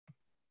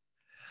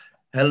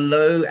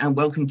Hello and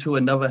welcome to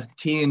another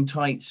Tea and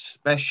Tights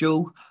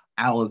special.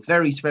 Our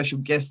very special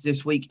guest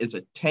this week is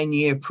a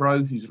 10-year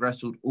pro who's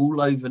wrestled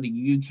all over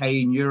the UK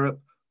and Europe,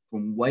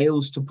 from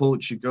Wales to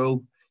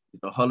Portugal.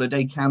 He's a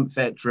holiday camp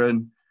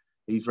veteran.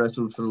 He's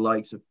wrestled for the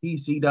likes of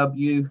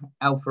PCW,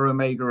 Alpha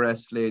Omega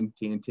Wrestling,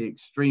 TNT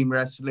Extreme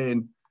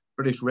Wrestling,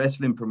 British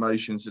Wrestling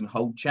Promotions, and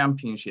hold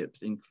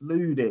championships,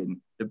 including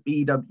the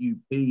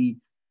BWP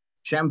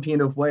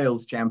Champion of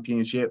Wales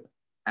Championship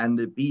and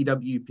the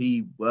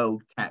BWP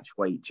World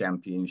Catchweight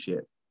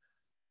Championship.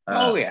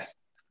 Yes.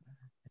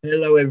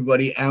 Hello,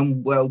 everybody,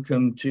 and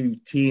welcome to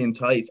Tea and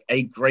Tights,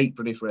 a Great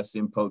British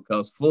Wrestling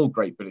podcast for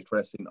Great British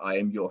Wrestling. I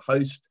am your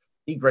host,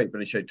 the Great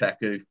British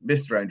Otaku,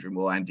 Mr. Andrew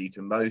Moore, Andy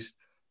to most.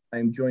 I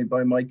am joined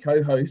by my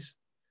co-host,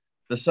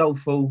 the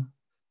soulful,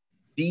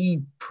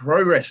 the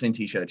pro wrestling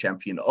t-shirt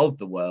champion of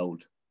the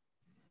world,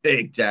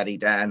 Big Daddy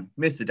Dan,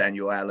 Mr.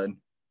 Daniel Allen,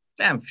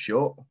 Dan for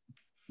short,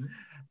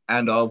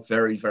 and our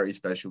very, very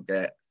special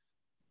guest,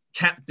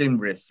 Captain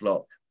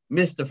Wristlock,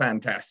 Mr.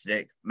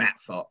 Fantastic, Matt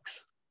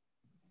Fox.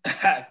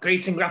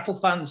 Greeting Grapple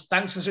fans.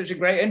 Thanks for such a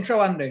great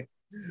intro, Andy.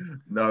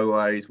 No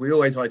worries. We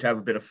always like to have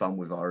a bit of fun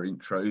with our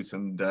intros,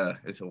 and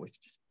it's always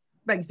just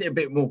makes it a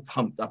bit more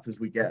pumped up as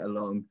we get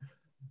along.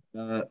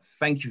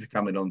 Thank you for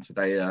coming on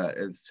today.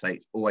 As I say,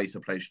 it's always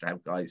a pleasure to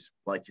have guys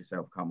like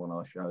yourself come on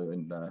our show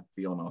and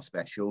be on our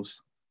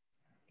specials.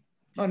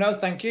 Oh, no,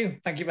 thank you.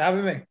 Thank you for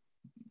having me.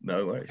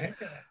 No worries.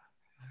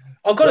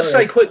 I've got to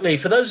say quickly,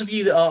 for those of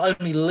you that are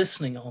only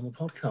listening on the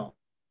podcast,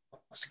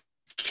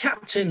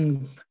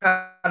 Captain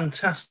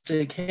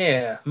Fantastic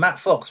here, Matt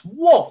Fox.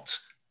 What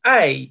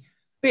a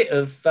bit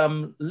of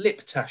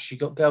lip tash you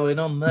got going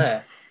on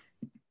there.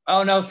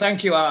 Oh, no,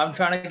 thank you. I'm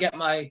trying to get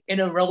my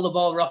inner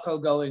rollerball Rocco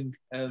going.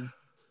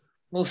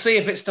 We'll see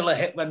if it's still a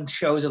hit when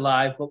shows are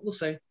live, but we'll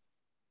see.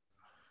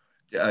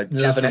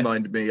 Just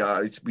reminded me,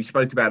 we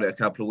spoke about it a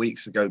couple of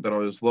weeks ago, but I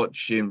was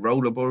watching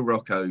Rollerball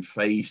Rocco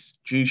face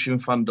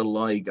Jushin Thunder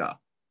Liger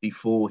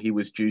before he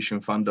was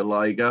Jushin Thunder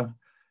Liger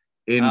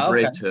in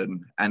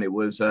Britain, and it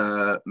was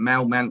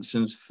Mal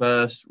Manson's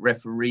first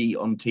referee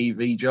on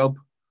TV job.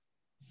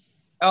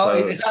 Oh,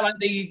 so, is that like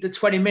the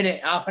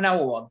 20-minute, half an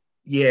hour one?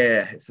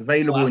 Yeah, it's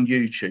available on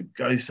YouTube.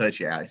 Go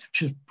search it out. It's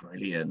just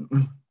brilliant.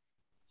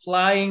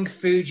 Flying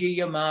Fuji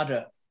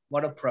Yamada.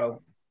 What a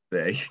pro.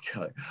 There you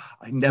go.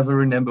 I never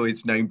remember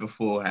his name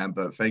beforehand,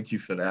 but thank you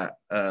for that.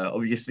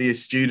 Obviously, a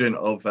student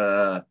of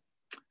the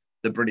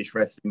British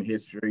wrestling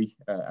history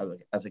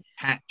as a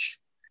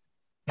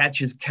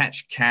catchers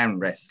catch can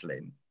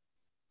wrestling.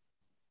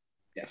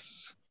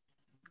 Yes.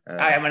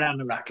 I am an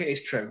anorak. It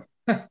is true.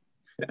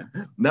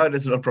 No,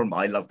 there's no problem.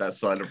 I love that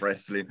style of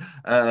wrestling.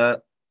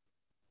 So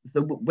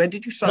when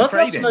did you start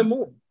training? I'd love to know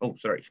more. Oh,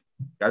 sorry.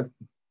 Go.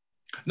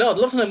 No, I'd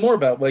love to know more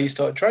about where you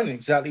started training,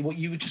 exactly what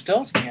you were just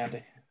asking,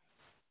 Andy.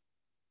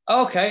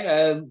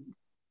 Okay,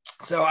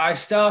 so I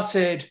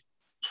started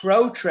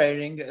pro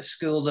training at a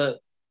school that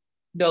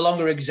no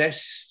longer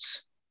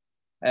exists.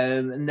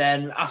 And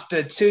then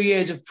after 2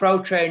 years of pro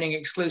training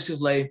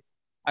exclusively,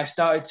 I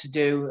started to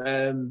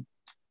do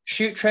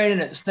shoot training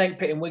at the Snake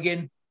Pit in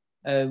Wigan,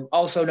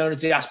 also known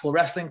as the Aspel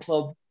Wrestling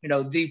Club,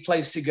 the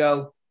place to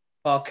go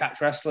for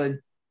catch wrestling.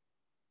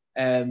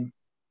 Training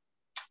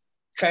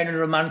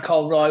under a man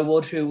called Roy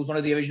Wood, who was one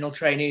of the original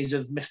trainees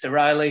of Mr.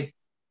 Riley,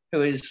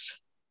 who is...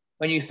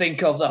 When you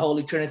think of the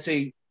Holy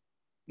Trinity,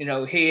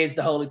 he is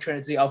the Holy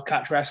Trinity of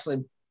catch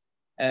wrestling.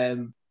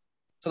 So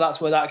that's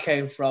where that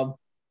came from.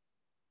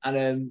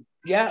 And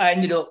I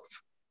ended up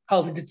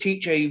helping to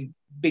teach a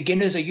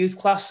youth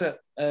class at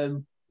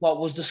what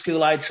was the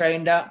school I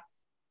trained at.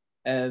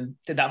 Did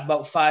that for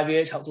about 5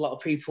 years, helped a lot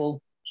of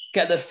people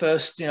get their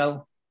first,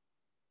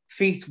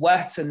 feet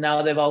wet. And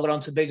now they've all gone on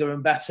to bigger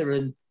and better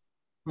and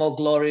more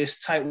glorious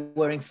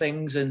tight-wearing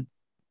things. And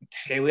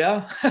here we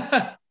are.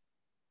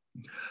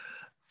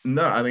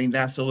 No, I mean,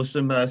 that's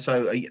awesome.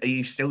 So are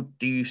you still,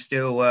 do you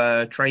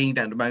still train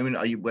at the moment?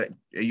 Are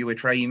you a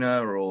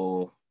trainer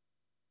or?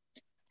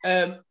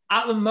 At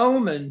the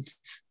moment,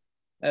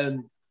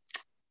 I'm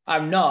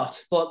not,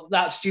 but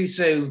that's due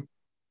to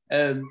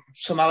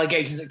some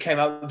allegations that came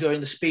out during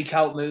the Speak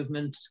Out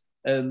movement.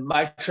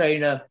 My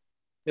trainer,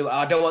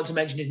 I don't want to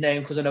mention his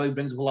name because I know he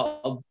brings up a lot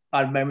of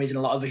bad memories and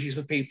a lot of issues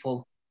for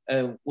people,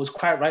 was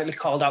quite rightly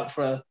called out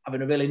for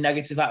having a really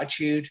negative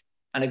attitude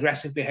and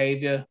aggressive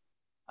behaviour.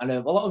 And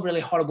a lot of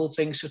really horrible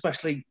things,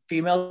 especially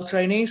female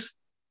trainees.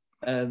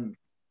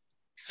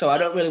 So I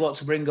don't really want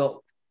to bring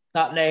up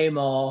that name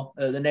or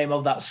the name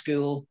of that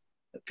school.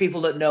 People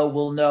that know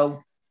will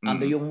know.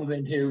 And the young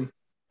women who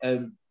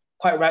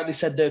quite rightly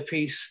said their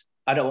piece,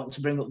 I don't want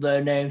to bring up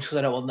their names because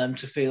I don't want them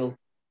to feel,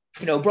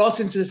 brought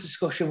into this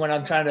discussion when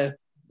I'm trying to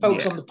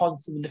focus on the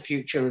positive in the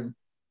future. And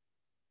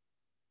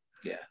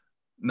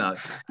No,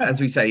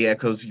 as we say,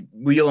 because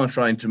we are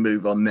trying to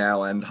move on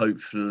now and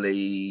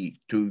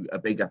hopefully do a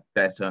bigger,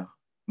 better,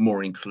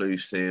 more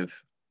inclusive,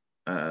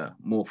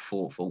 more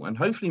thoughtful, and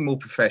hopefully more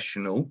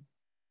professional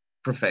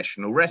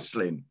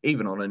wrestling.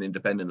 Even on an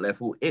independent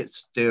level, it's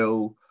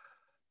still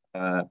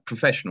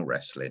professional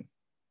wrestling.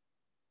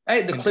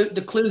 Hey,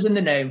 the clue's in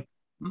the name.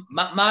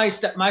 my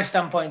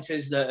standpoint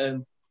is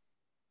that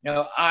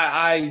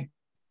I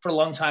for a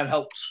long time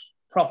helped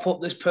prop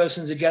up this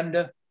person's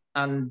agenda,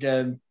 and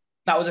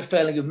that was a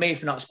failing of me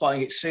for not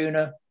spotting it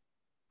sooner.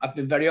 I've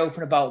been very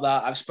open about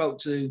that. I've spoke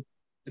to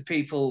the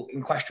people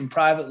in question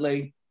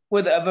privately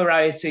with a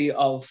variety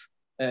of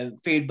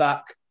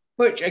feedback,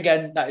 which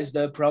again, that is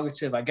their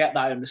prerogative. I get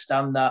that. I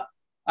understand that.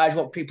 I just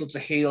want people to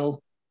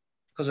heal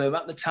because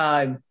at the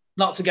time,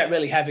 not to get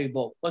really heavy,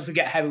 but once we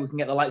get heavy, we can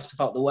get the light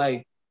stuff out the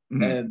way.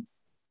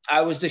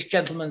 I was this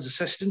gentleman's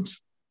assistant.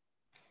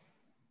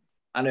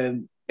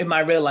 And in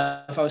my real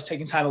life, I was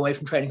taking time away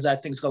from training because I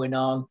had things going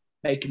on,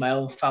 making my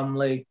own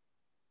family.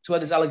 So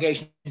when these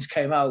allegations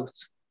came out,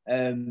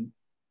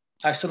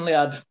 I suddenly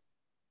had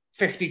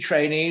 50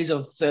 trainees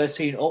of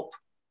 13 up,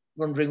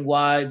 wondering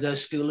why the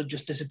school had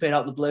just disappeared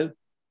out of the blue.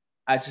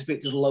 I had to speak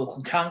to the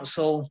local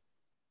council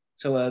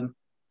to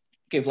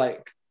give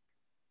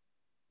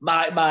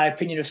my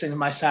opinion of things,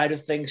 my side of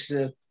things,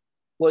 to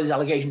where these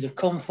allegations have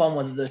come from,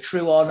 whether they're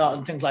true or not,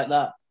 and things like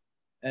that.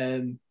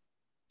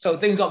 So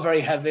things got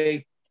very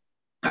heavy,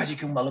 as you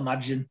can well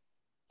imagine.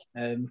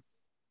 And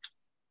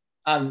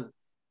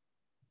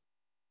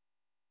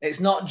it's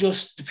not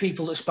just the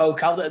people that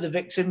spoke out that are the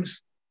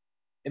victims.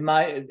 In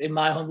my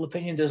humble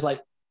opinion, there's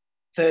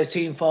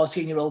 13,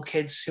 14-year-old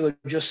kids who are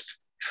just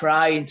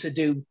trying to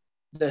do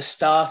the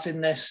start in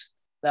this,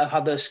 that have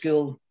had their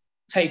skill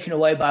taken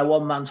away by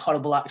one man's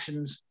horrible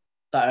actions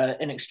that are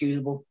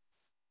inexcusable.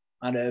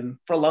 And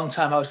for a long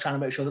time, I was trying to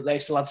make sure that they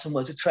still had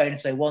somewhere to train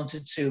if they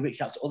wanted to,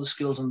 reach out to other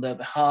schools on their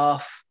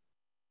behalf.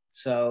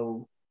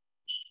 So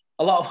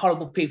a lot of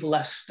horrible people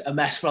left a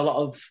mess for a lot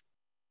of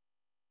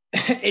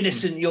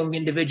innocent young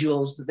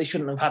individuals that they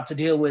shouldn't have had to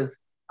deal with.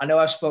 I know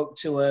I spoke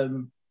to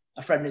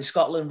a friend in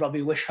Scotland,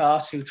 Robbie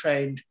Wishart, who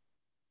trained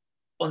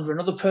under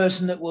another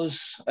person that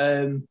was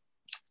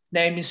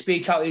named in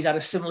Speak Out. He's had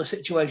a similar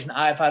situation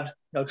I've had,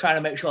 trying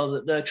to make sure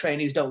that their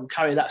trainees don't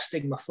carry that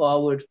stigma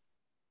forward.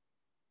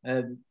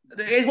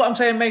 Is what I'm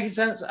saying making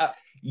sense?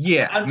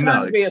 Yeah, I'm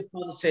trying to be a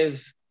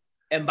positive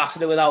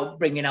ambassador without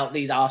bringing out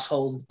these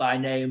assholes by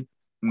name.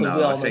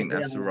 No, I think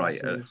that's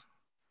right.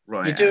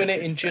 Right. You're doing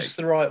it in just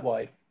the right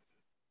way.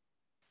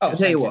 I'll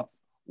tell you what.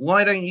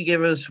 Why don't you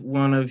give us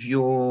one of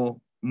your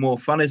more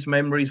funnest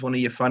memories, one of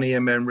your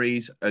funnier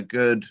memories, a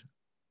good,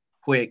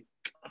 quick,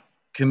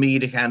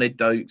 comedic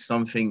anecdote,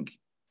 something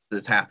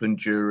that's happened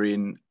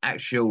during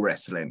actual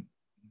wrestling?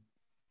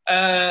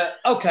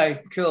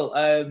 Okay,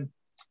 cool.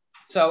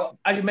 So,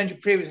 as you mentioned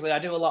previously, I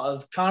do a lot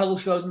of carnival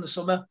shows in the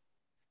summer.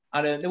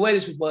 And the way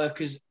this would work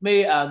is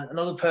me and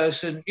another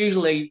person,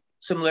 usually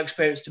similar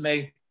experience to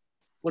me,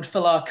 would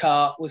fill our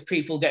cart with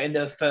people getting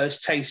their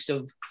first taste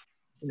of,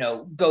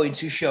 going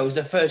to shows,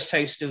 their first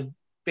taste of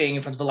being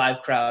in front of a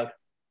live crowd.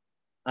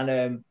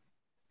 And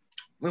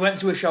we went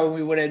to a show and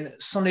we were in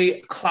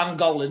sunny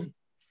Llangollen.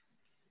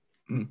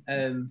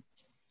 And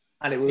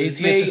it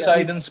was easier to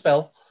say than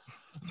spell.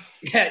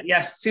 Yeah,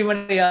 yes, too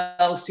many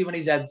L's, too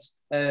many Z's.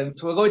 So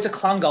we're going to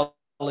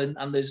Llangollen,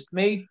 and there's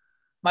me,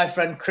 my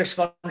friend Chris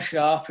Von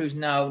Sharp, who's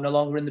now no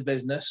longer in the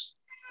business,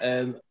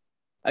 a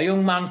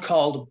young man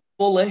called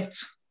Bullet,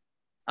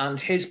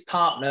 and his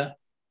partner,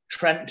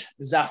 Trent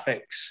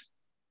Zaffix,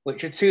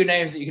 which are two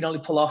names that you can only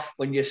pull off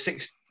when you're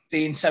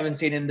 16,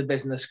 17 in the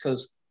business,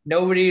 because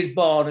nobody is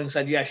born and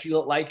said, yes, you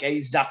look like a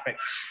Zaffix.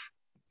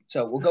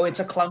 So we'll go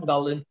into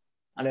Llangollen,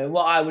 and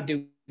what I would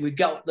do, we'd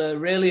get up there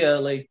really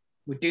early,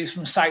 we'd do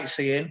some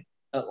sightseeing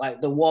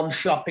at the one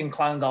shop in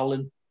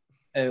Llangollen.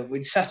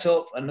 We'd set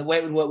up, and the way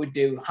it would work, we'd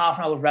do half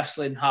an hour of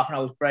wrestling, half an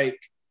hour's break,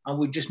 and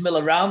we'd just mill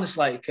around this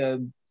like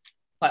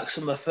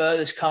summer fair,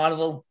 this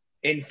carnival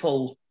in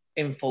full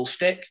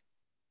stick.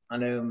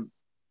 And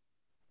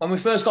when we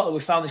first got there, we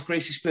found this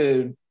greasy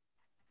spoon,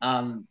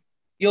 and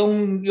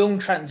young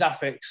Trent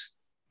Zaffix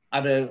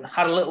had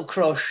a little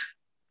crush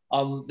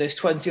on this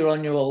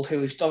 21-year-old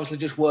who was obviously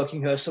just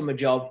working her summer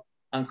job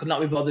and could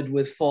not be bothered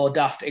with four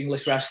daft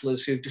English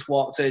wrestlers who just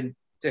walked in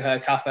to her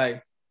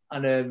cafe.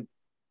 And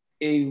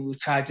he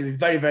tried to be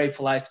very, very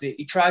polite.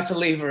 He tried to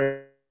leave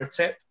her a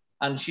tip,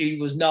 and she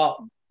was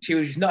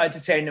just not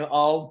entertaining at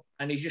all.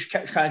 And he just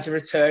kept trying to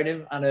return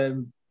him.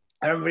 And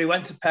I remember he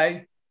went to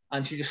pay,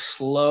 and she just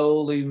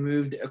slowly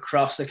moved it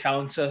across the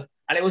counter.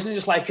 And it wasn't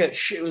just like it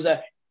was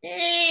a,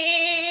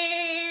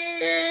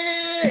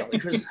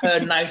 which was her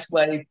nice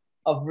way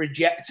of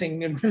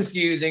rejecting and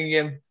refusing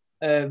him.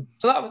 So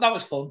that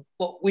was fun.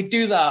 But we'd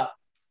do that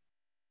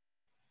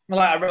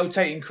like a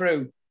rotating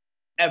crew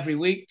every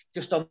week,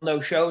 just on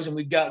those shows, and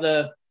we'd get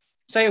there.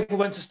 Say if we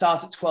went to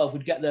start at 12,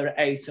 we'd get there at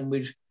 8, and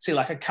we'd see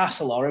like a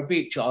castle or a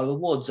beach or the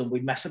woods, and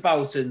we'd mess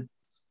about, and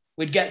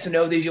we'd get to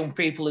know these young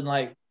people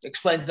and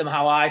explain to them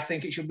how I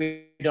think it should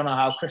be done or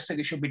how Chris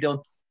thinks it should be done,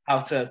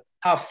 how to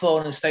have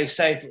fun and stay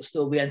safe but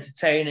still be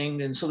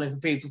entertaining and something for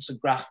people to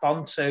grasp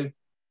onto,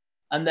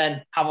 and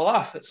then have a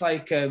laugh. It's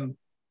like on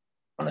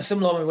a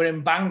similar one, we were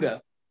in Bangor,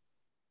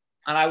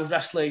 and I was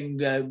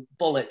wrestling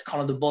Bullet,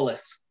 Connor the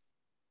Bullet.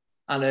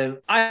 And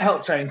I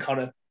helped train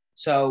Connor.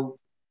 So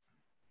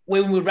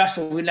when we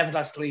wrestled, we never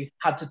actually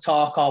had to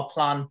talk or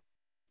plan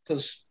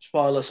because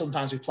spoiler,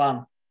 sometimes we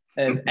plan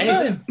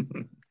anything.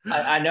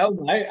 I know,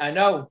 right? I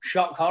know,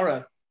 shock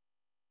horror.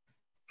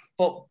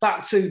 But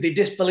back to the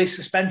disbelief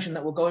suspension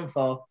that we're going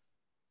for.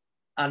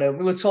 And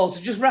we were told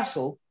to just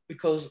wrestle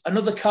because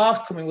another car's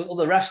coming with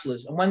other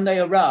wrestlers. And when they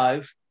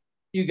arrive,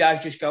 you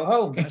guys just go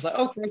home. I was like,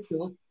 okay,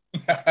 cool.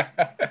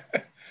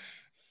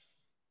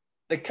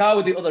 The car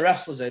with the other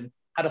wrestlers in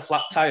had a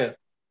flat tire.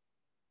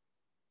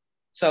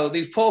 So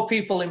these poor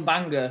people in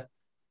Bangor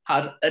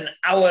had an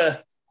hour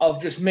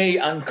of just me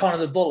and Connor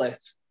the Bullet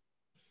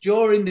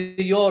during the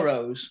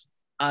Euros.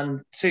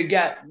 And to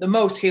get the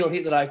most heel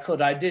heat that I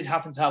could, I did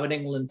happen to have an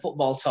England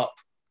football top,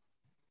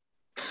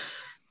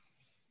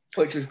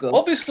 which was good.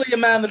 Obviously, a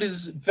man that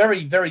is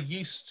very, very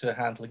used to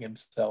handling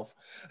himself.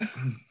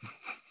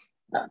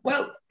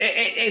 Well,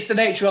 it's the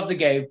nature of the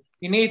game.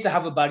 You need to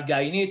have a bad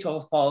guy. You need to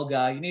have a fall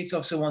guy. You need to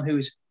have someone who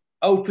is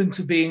open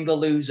to being the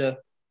loser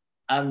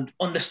and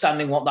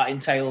understanding what that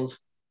entails.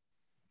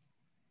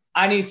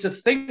 I need to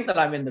think that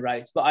I'm in the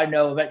right, but I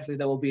know eventually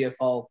there will be a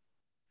fall.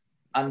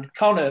 And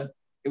Connor,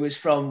 it was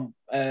from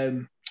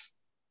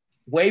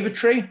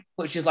Wavertree,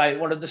 which is like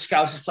one of the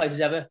scousest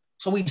places ever.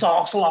 So he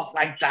talks a lot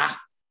like that.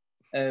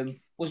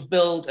 Was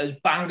billed as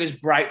Bangor's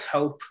bright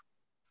hope.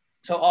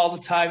 So all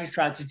the time he's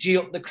trying to G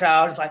up the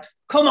crowd. It's like,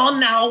 come on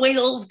now,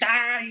 Wheels,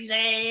 guys.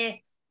 Eh?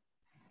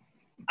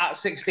 At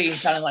 16,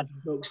 sounding like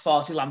he smokes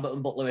 40 Lambert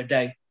and Butler a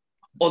day.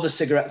 Other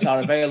cigarettes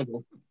are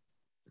available.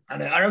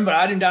 And I remember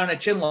I had him down a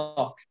chin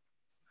lock,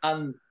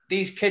 and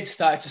these kids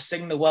started to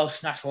sing the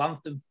Welsh national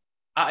anthem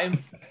at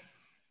him.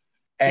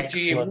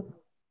 Excellent.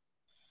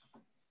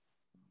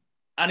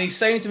 And he's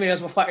saying to me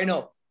as we're fighting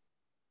up,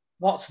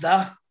 what's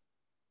that?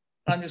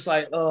 And I'm just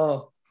like,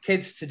 oh,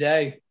 kids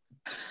today.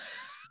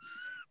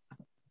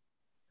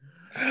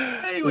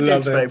 You would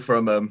expect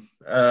from them.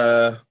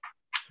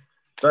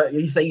 But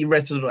you say you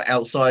wrestled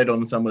outside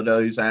on some of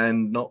those,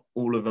 and not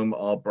all of them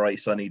are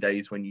bright sunny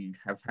days when you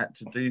have had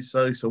to do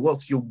so. So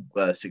what's your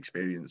worst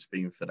experience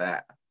been for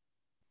that?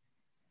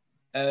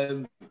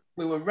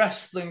 We were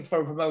wrestling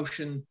for a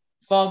promotion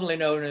formerly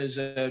known as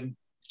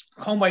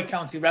Conway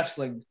County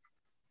Wrestling.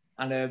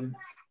 And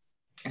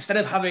instead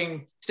of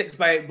having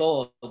 6x8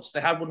 boards,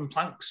 they had wooden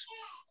planks.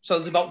 So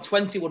there's about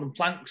 20 wooden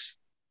planks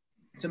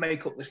to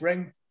make up this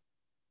ring.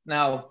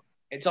 Now,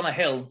 it's on a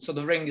hill, so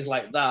the ring is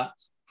like that.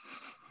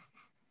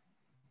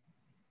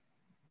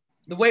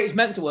 The way it's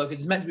meant to work is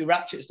it's meant to be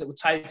ratchets that were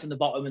tight in the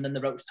bottom and then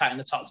the ropes tight on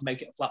the top to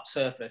make it a flat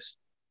surface.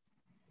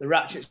 The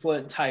ratchets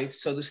weren't tight,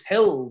 so there's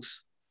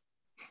hills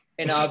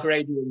in our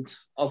gradient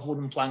of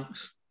wooden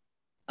planks.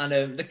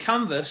 And the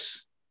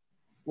canvas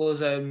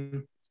was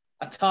a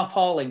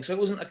tarpaulin, so it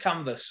wasn't a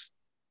canvas.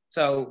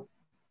 So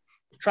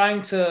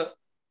trying to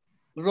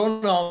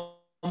run or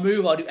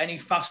move or do any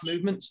fast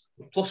movements,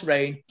 plus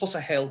rain, plus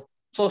a hill,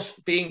 plus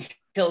being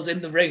held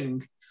in the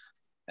ring,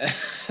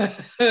 it's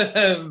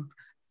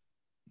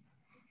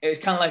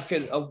kind of like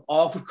an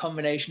awkward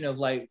combination of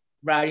like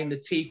riding the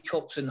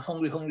teacups and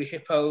hungry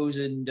hippos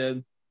and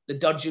the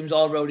dodgems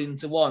all rode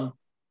into one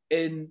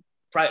in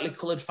brightly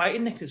coloured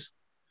fighting knickers.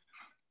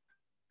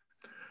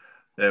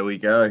 There we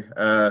go.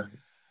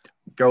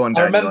 Go on, Daniel.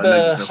 I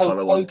remember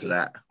follow on to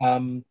that.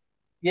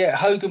 Yeah,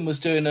 Hogan was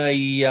doing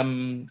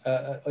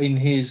in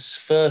his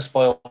first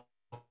biography,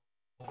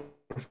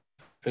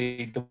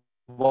 the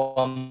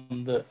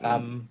one that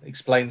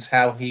explains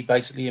how he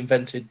basically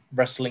invented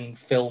wrestling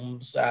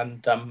films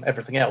and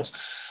everything else.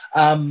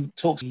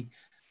 Talks in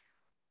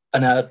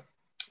a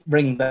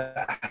ring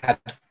that had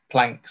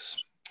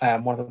planks.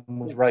 One of them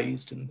was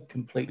raised and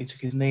completely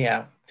took his knee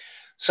out.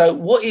 So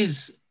what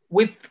is,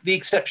 with the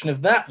exception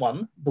of that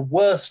one, the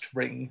worst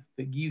ring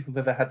that you have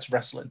ever had to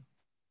wrestle in?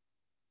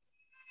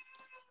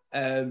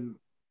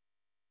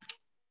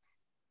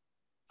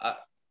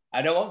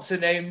 I don't want to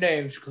name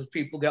names because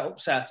people get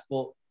upset,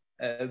 but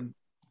the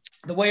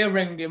way a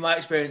ring, in my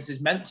experience,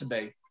 is meant to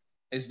be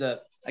is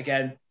that,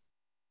 again,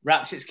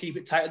 ratchets keep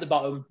it tight at the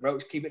bottom,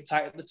 ropes keep it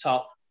tight at the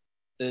top.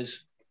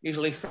 There's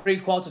usually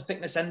 3/4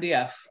 thickness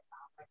NDF,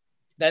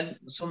 then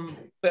some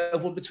bit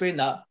of wood between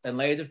that, then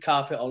layers of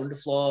carpet or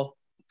underfloor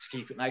to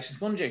keep it nice and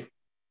spongy.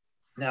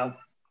 Now,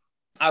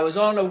 I was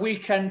on a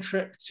weekend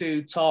trip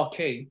to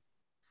Torquay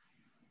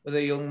with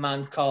a young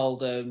man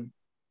called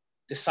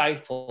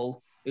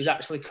Disciple, who's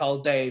actually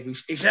called Dave.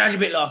 He sounds a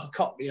bit like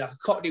a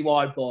Cockney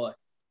wide boy,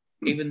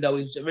 even though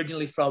he's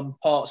originally from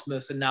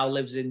Portsmouth and now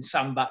lives in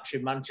Sandbach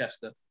in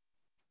Manchester,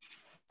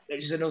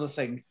 which is another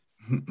thing.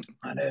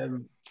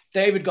 And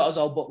David got us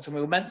all booked, and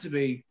we were meant to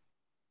be.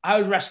 I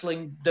was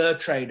wrestling the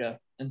trainer,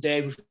 and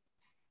Dave was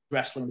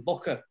wrestling the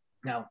booker.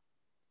 Now,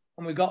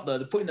 when we got there,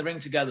 they're putting the ring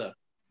together,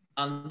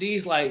 and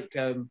these like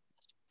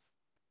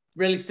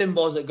really thin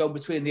boards that go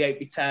between the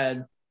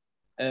 8x10,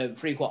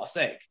 3/4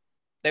 thick,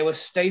 they were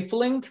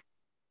stapling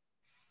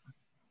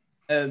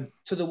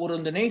to the wood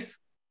underneath.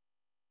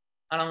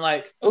 And I'm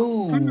like,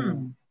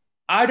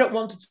 I don't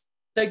want to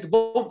take a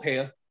bump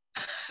here,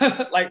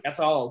 like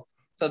at all.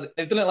 So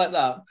they've done it like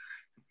that.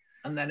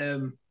 And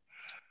then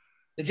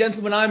the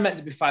gentleman I'm meant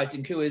to be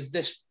fighting, who is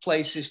this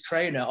place's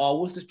trainer, or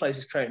was this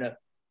place's trainer,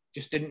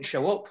 just didn't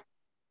show up.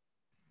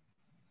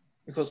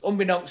 because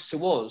unbeknownst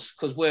to us,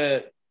 because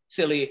we're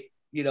silly,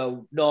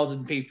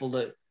 northern people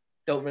that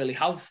don't really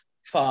have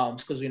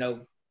farms, because,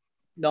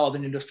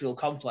 northern industrial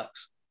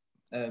complex.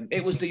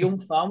 It was the young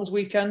farmers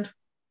weekend.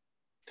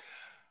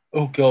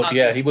 Oh God,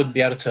 yeah, he wouldn't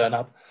be able to turn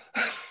up.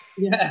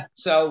 Yeah,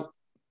 so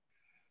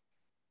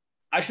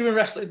I should have been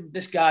wrestling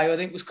this guy who I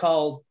think was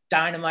called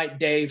Dynamite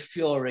Dave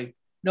Fury,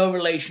 no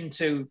relation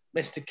to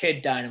Mr.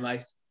 Kid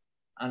Dynamite.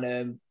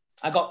 And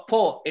I got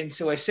put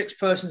into a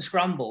 6-person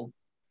scramble,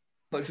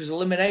 which was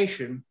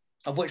elimination,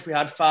 of which we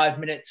had 5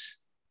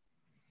 minutes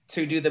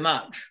to do the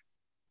match,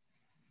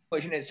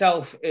 which in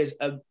itself is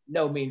a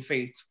no mean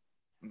feat.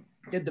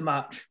 Did the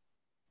match.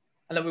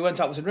 And then we went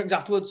out with some drinks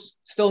afterwards,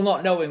 still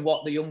not knowing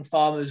what the young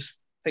farmers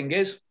thing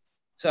is.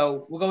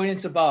 So we're going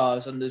into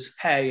bars and there's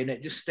hay and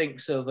it just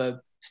stinks of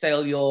a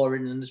stale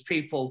urine and there's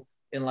people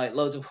in like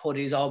loads of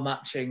hoodies all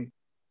matching.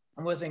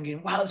 And we're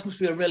thinking, wow, this must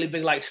be a really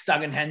big like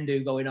stag and hen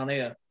do going on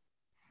here.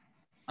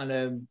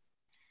 And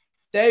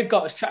Dave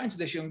got us chatting to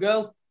this young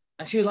girl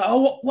and she was like,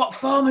 oh, what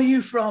farm are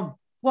you from?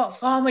 What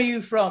farm are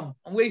you from?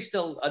 And we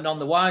still are none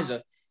the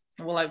wiser.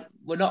 And we're like,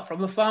 we're not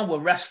from a farm, we're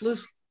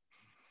wrestlers.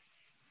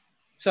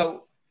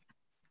 So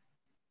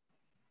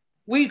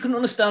we couldn't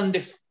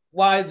understand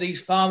why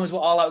these farmers were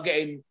all out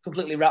getting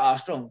completely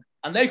rat-ass drunk.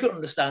 And they couldn't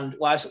understand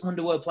why some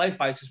underworld play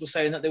fighters were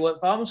saying that they weren't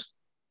farmers.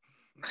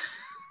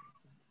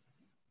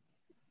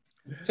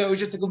 So it was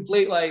just a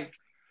complete, like,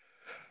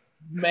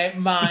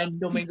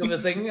 mind-numbing of a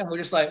thing. And we're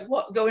just like,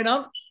 what's going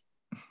on?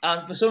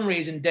 And for some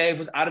reason, Dave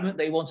was adamant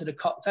that he wanted a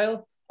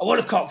cocktail. I want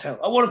a cocktail.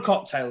 I want a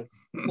cocktail.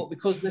 But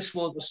because this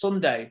was a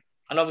Sunday,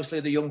 and obviously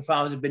the young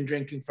farmers had been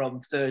drinking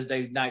from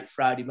Thursday night,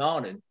 Friday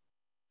morning,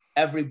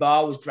 every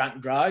bar was drank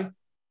dry.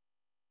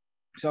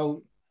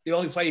 So the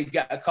only way you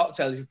get a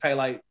cocktail is you pay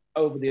like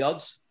over the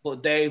odds.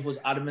 But Dave was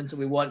adamant and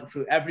we went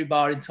through every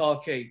bar in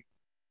Torquay,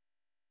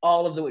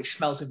 all of which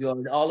smelt of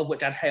urine, all of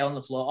which had hay on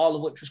the floor, all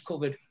of which was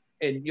covered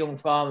in young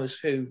farmers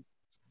who,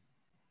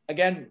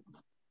 again,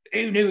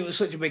 who knew it was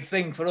such a big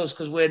thing for us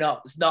because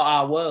it's not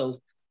our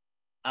world.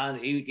 And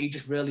he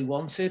just really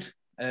wanted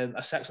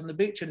a sex on the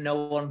beach and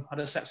no one had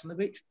a sex on the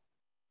beach.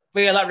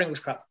 But yeah, that ring was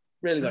crap.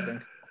 Really bad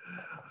ring.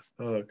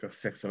 Oh, God,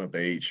 sex on a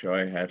beach.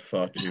 I had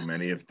far too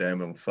many of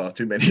them on far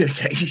too many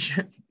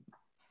occasions.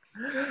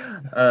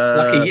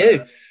 Lucky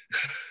you.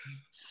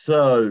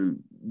 So,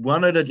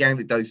 one of the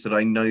anecdotes that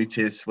I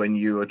noticed when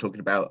you were talking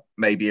about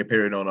maybe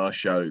appearing on our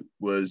show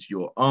was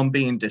your arm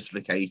being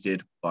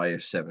dislocated by a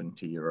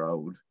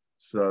 70-year-old.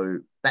 So,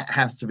 that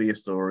has to be a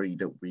story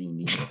that we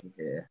need to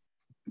hear.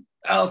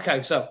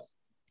 Okay, so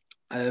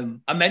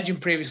I mentioned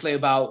previously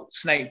about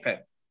Snake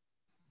Pit.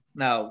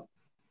 Now,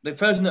 the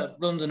person that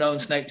runs and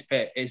owns Snake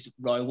Pit is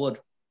Roy Wood.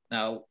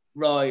 Now,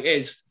 Roy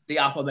is the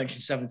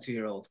aforementioned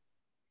 70-year-old.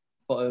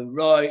 But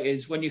Roy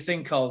is, when you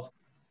think of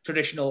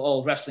traditional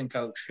old wrestling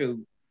coach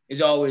who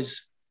is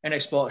always in a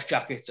sports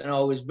jacket and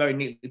always very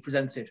neatly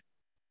presented,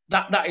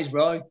 that is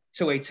Roy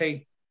to a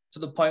T, to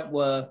the point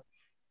where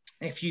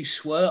if you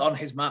swear on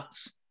his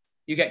mats,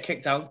 you get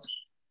kicked out.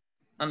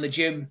 And the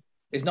gym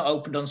is not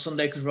opened on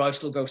Sunday because Roy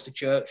still goes to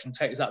church and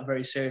takes that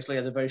very seriously,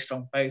 has a very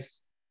strong faith.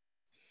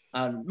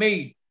 And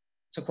me,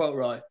 to quote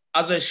Roy,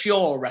 as a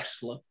show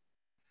wrestler,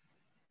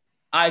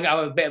 I have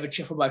a bit of a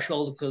chip on my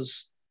shoulder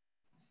because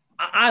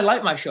I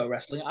like my show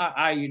wrestling.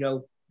 I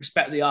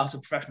respect the art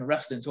of professional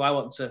wrestling. So I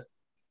want to,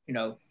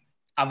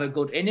 have a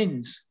good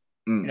innings,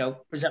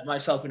 present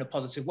myself in a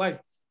positive way.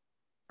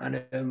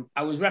 And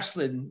I was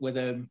wrestling with,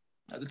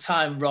 at the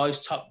time,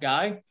 Roy's top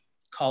guy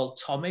called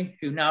Tommy,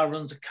 who now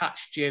runs a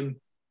catch gym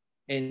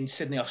in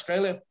Sydney,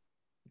 Australia.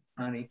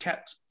 And he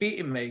kept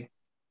beating me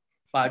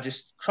by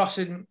just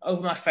crossing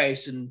over my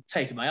face and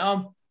taking my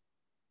arm.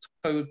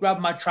 So he would grab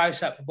my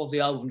tricep above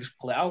the elbow and just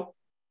pull it out.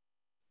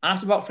 And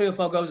after about 3 or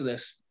 4 goes of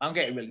this, I'm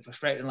getting really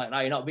frustrated. I'm like,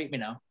 no, you're not beating me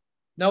now.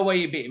 No way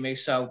you're beating me.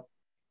 So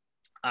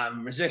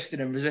I'm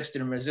resisting and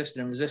resisting and resisting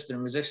and resisting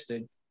and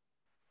resisting.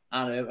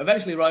 And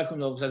eventually Roy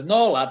comes over and says,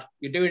 no, lad,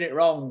 you're doing it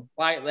wrong,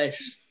 like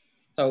this.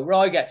 So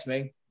Roy gets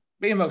me,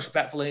 being most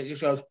respectful, and it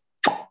just goes,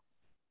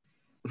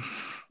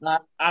 and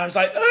I was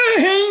like,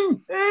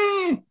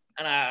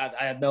 and I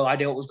had no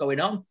idea what was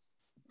going on.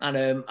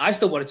 And I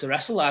still wanted to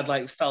wrestle. I'd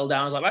like fell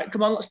down. I was like, right,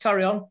 come on, let's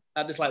carry on. I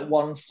had this like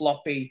one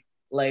floppy,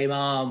 lame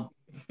arm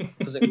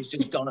because it was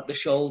just gone at the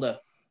shoulder.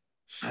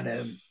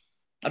 And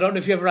I don't know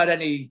if you ever had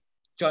any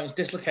joints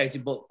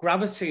dislocated, but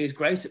gravity is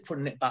great at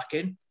putting it back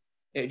in.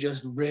 It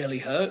just really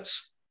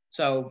hurts.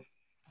 So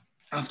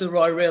after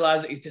Roy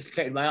realised that he's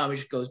dislocated my arm, he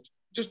just goes,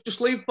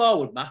 just lean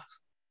forward, Matt.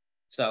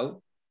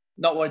 So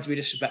not wanting to be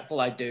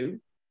disrespectful, I do.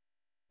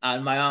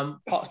 And my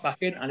arm pops back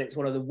in, and it's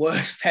one of the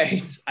worst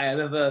pains I have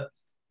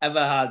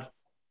ever had.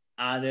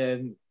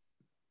 And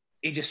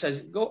he just says,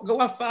 go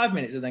have 5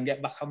 minutes and then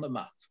get back on the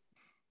mat.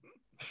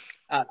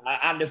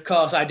 And of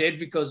course I did,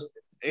 because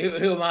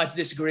who am I to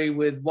disagree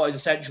with what is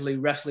essentially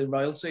wrestling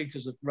royalty?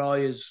 Because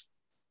Roy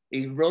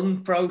he's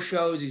run pro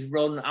shows, he's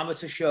run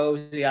amateur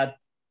shows. He had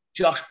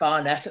Josh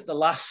Barnett at the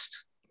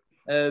last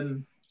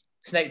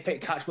Snake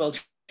Pit Catch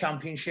World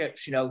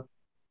Championships.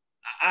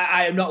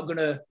 I am not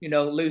gonna,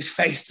 lose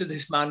face to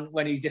this man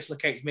when he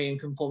dislocates me and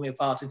can pull me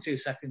apart in 2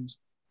 seconds,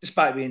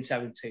 despite being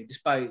 70,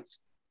 despite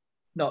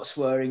not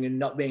swearing and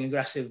not being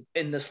aggressive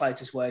in the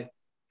slightest way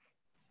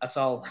at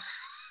all.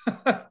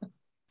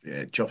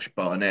 Yeah, Josh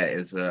Barnett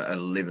is a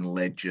living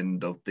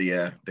legend of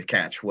the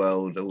catch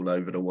world all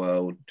over the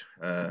world.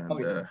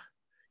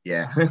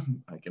 Yeah,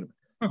 I can.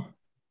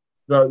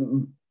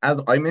 So,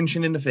 as I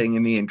mentioned in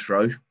the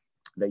intro,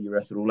 that you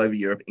wrestled all over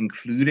Europe,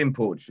 including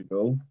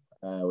Portugal,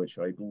 which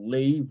I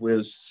believe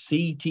was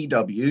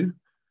CTW,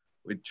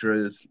 which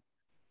was,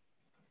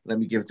 let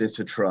me give this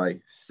a try,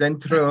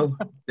 Centro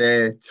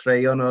de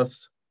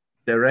Treinos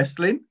de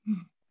Wrestling.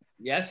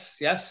 Yes,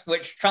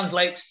 which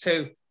translates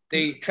to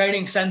the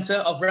training center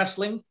of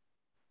wrestling.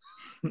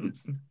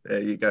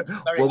 There you go.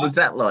 What was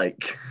that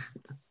like?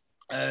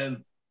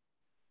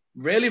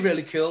 Really,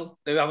 really cool.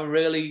 They have a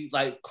really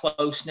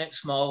close-knit,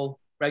 small,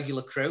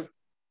 regular crew.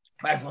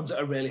 Everyone's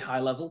at a really high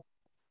level.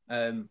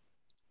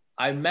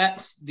 I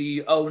met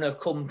the owner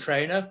cum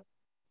trainer,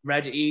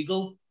 Red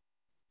Eagle,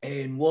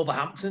 in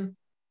Wolverhampton.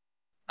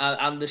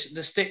 And the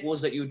stick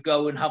was that you would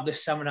go and have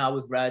this seminar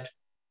with Red,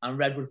 and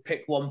Red would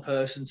pick one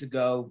person to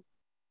go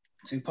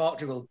to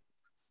Portugal.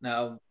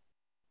 Now,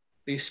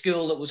 the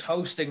school that was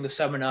hosting the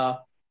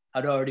seminar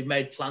had already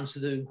made plans to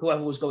do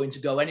whoever was going to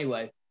go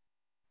anyway.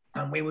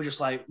 And we were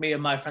just me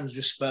and my friends were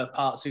just spare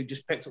parts who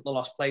just picked up the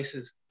lost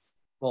places.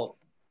 But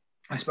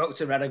I spoke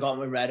to Red, I got on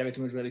with Red,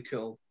 everything was really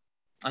cool.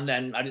 And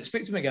then I didn't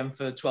speak to him again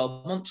for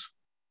 12 months.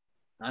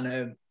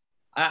 And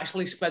I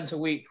actually spent a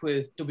week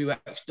with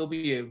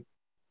WXW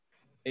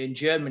in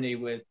Germany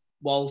with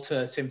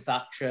Walter, Tim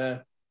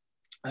Thatcher,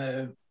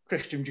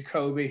 Christian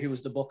Jacoby, who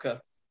was the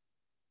booker.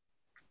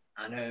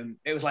 And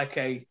it was like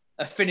a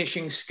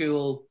finishing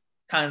school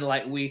kind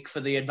of week for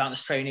the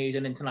advanced trainees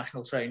and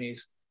international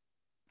trainees.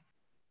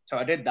 So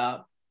I did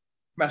that,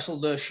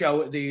 wrestled the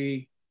show at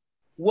the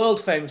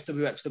world famous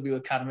WXW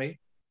Academy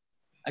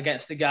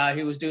against the guy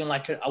who was doing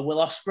a Will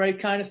Ospreay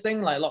kind of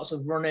thing, lots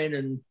of running,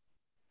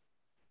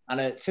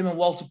 and Tim and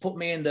Walter put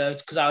me in there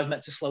because I was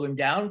meant to slow him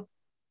down,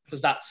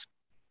 because that's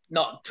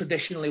not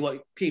traditionally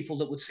what people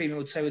that would see me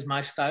would say was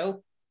my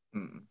style.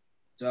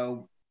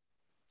 So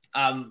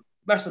I'm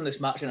wrestling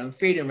this match and I'm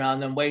feeding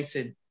around and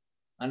waiting,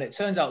 and it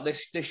turns out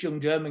this young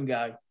German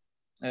guy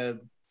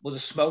was a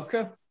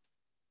smoker,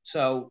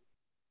 so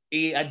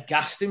he had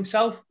gassed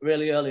himself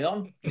really early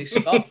on in his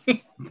spot.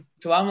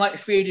 So I'm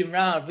feeding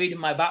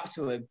my back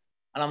to him,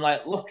 and I'm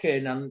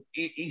looking, and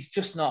he's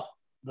just not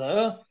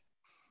there.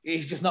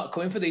 He's just not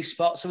coming for these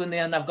spots. So in the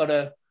end, I've got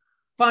to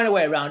find a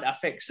way around it. I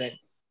fix it.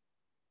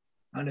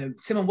 And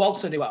Tim and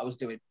Walter knew what I was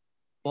doing,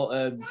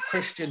 but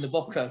Christian, the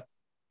booker,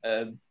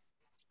 he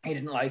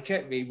didn't like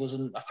it. He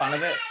wasn't a fan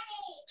of it.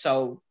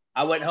 So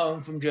I went home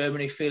from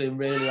Germany feeling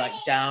really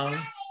down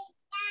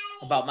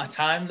about my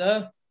time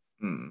there.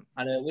 And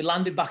we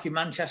landed back in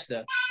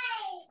Manchester,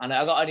 and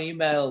I got an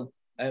email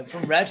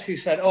from Red, who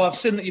said, "Oh, I've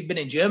seen that you've been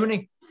in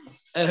Germany.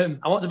 I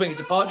want to bring you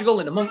to Portugal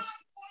in a month."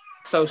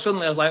 So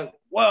suddenly I was like,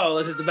 "Whoa,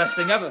 this is the best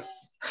thing ever!"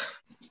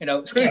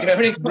 Screw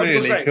Germany.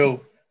 Really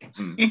cool.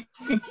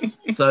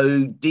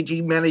 So, did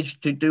you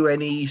manage to do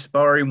any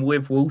sparring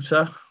with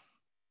Walter?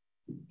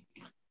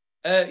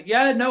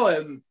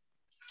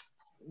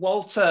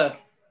 Walter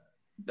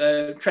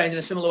trained in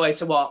a similar way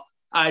to what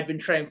I'd been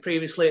trained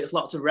previously. It's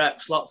lots of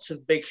reps, lots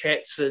of big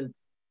hits, and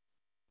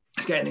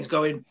just getting things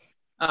going.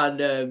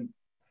 And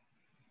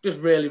just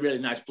really, really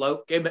nice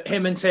bloke.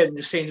 Him and Tim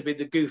just seem to be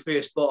the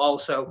goofiest, but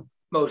also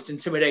most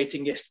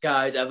intimidatingest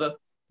guys ever.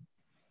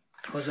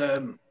 Because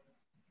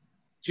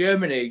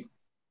Germany,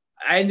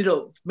 I ended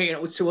up meeting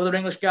up with two other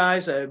English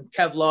guys,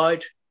 Kev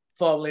Lloyd,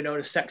 formerly known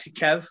as Sexy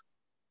Kev,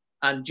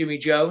 and Jimmy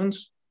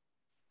Jones.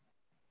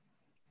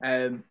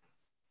 And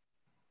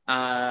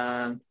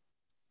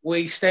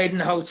we stayed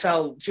in a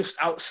hotel just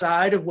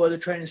outside of where the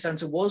training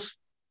centre was.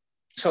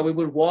 So we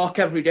would walk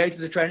every day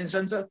to the training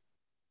centre.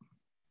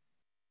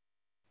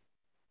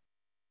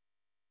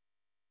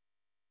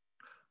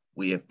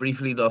 We have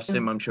briefly lost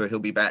him. I'm sure he'll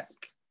be back.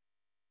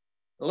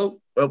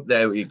 Hello? Oh,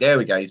 there we go.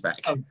 He's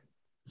back. Oh,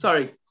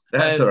 sorry.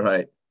 That's all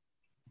right.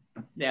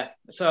 Yeah.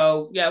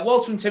 So,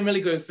 Walter and Tim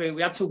really goofy.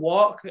 We had to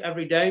walk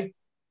every day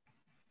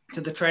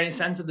to the training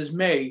centre. There's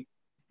me,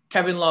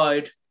 Kevin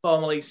Lloyd,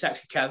 formerly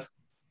Sexy Kev,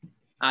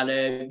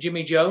 and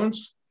Jimmy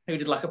Jones, who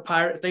did a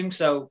pirate thing.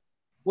 So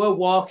we're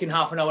walking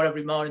half an hour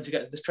every morning to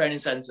get to this training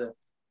centre.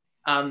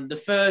 And the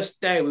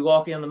first day we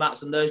walk in on the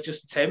mats, and there's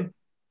just Tim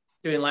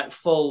doing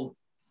full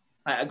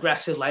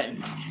aggressive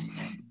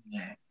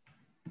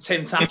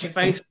Tim Thatcher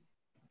face.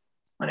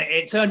 And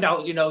it turned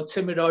out,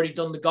 Tim had already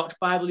done the Gotch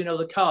Bible,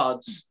 the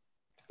cards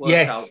workout.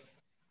 Yes.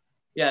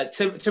 Yeah,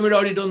 Tim had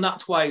already done that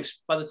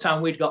twice by the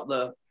time we'd got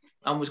there,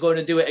 and was going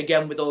to do it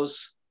again with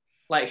us,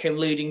 him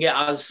leading it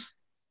as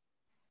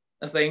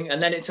a thing.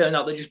 And then it turned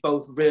out they're just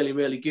both really,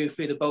 really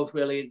goofy. They're both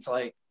really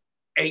into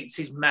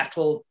 80s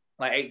metal,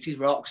 80s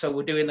rock. So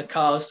we're doing the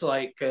cars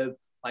to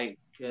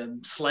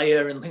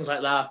Slayer and things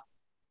like that,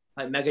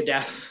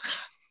 Megadeth.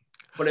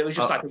 But it was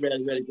just a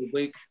really, really good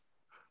week.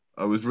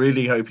 I was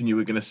really hoping you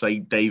were going to say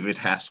David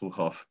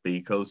Hasselhoff,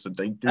 because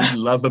they do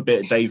love a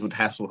bit of David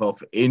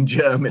Hasselhoff in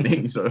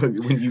Germany. So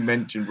when you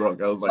mentioned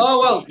rock, I was like, oh,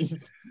 well,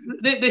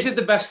 this is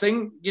the best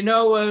thing. You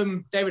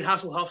know, David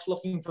Hasselhoff's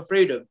Looking for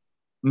Freedom?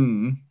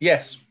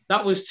 Yes.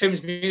 That was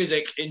Tim's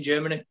music in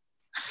Germany.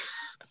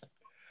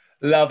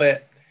 Love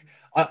it.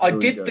 I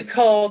did the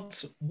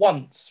cards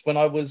once when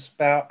I was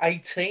about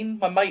 18.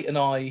 My mate and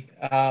I,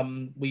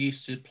 we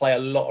used to play a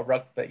lot of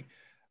rugby.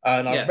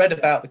 And I read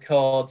about the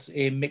cards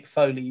in Mick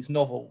Foley's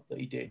novel that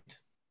he did.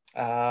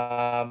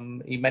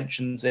 He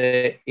mentions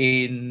it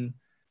in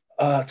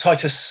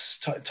Titan.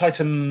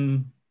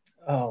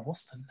 Oh,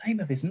 what's the name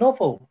of his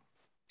novel?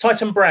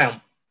 Titan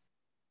Brown.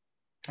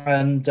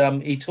 And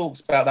he talks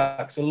about that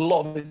because a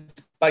lot of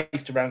it's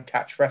based around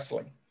catch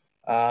wrestling.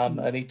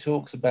 And he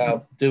talks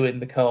about doing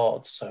the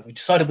cards. So we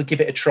decided we'd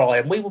give it a try.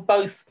 And we were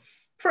both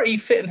pretty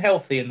fit and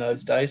healthy in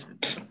those days.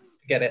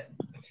 Forget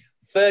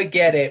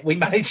it. We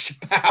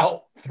managed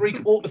about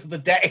 3/4 of the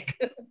deck.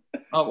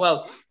 Oh,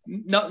 well,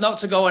 not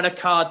to go on a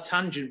card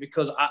tangent,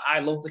 because I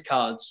love the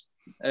cards.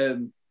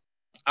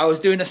 I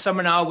was doing a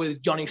seminar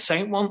with Johnny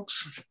Saint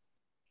once,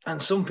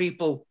 and some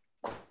people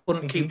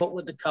couldn't keep up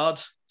with the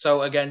cards.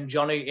 So again,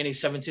 Johnny in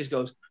his 70s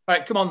goes, all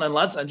right, come on then,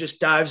 lads, and just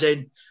dives in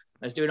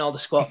and is doing all the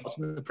squats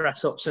and the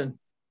press ups. And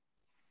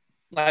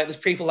like, there's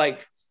people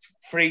like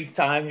 3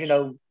 times, you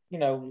know,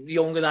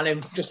 younger than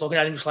him, just looking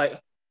at him, just like,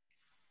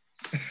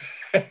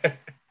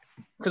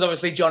 because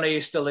obviously Johnny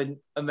is still in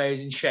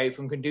amazing shape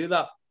and can do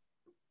that.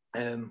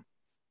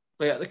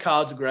 But yeah, the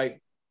cards are great.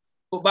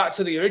 But back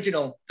to the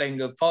original thing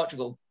of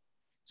Portugal.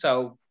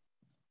 So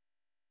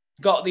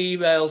got the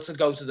email to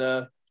go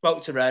to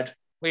spoke to Red.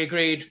 We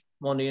agreed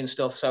money and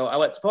stuff. So I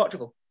went to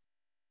Portugal.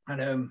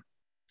 And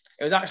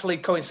it was actually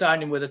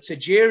coinciding with a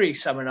Tajiri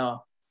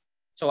seminar.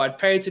 So I'd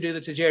paid to do the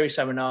Tajiri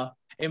seminar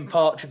in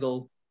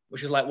Portugal,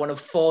 which is like one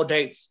of 4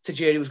 dates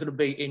Tajiri was going to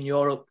be in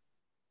Europe,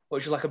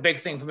 which was like a big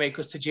thing for me,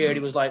 because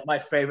Tajiri was like my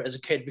favorite as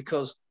a kid,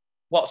 because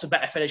what's a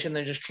better finishing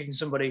than just kicking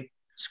somebody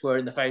square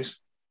in the face?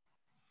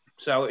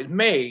 So it's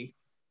me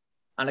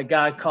and a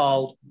guy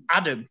called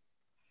Adam.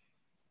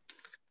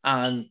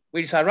 And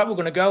we decided, right, we're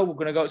going to go. It's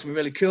going to be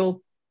really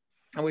cool.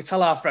 And we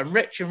tell our friend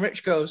Rich, and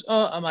Rich goes,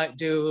 oh, I might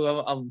do,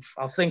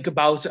 I'll think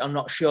about it. I'm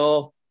not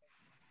sure.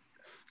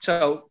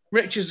 So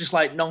Rich is just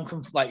like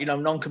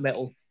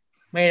non-committal.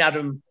 Me and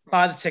Adam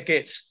buy the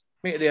tickets,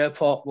 meet at the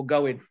airport, we're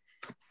going.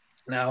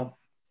 Now,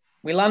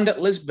 we land at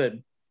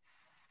Lisbon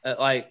at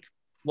like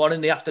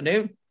 1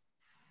 p.m,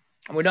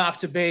 and we don't have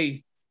to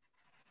be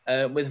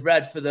with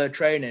Red for the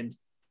training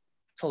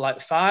till like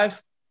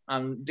 5.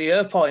 And the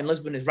airport in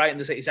Lisbon is right in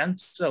the city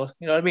centre. So,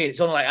 you know what I mean?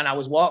 It's only like an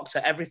hour's walk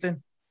to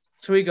everything.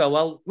 So we go,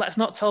 well, let's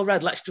not tell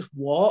Red, let's just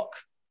walk.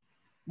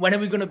 When are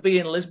we going to be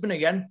in Lisbon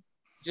again?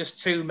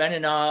 Just 2 men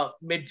in our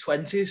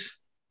mid-20s.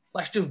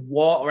 Let's just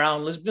walk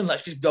around Lisbon.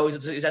 Let's just go to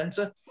the city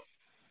centre.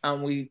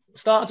 And we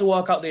started to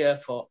walk out the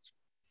airport.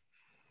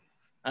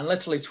 And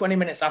literally 20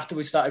 minutes after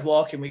we started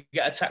walking, we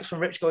get a text from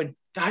Rich going,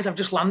 guys, I've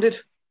just landed.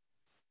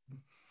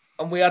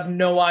 And we had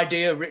no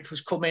idea Rich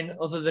was coming,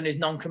 other than his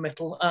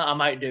non-committal, I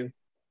might do.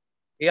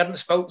 He hadn't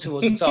spoke to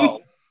us at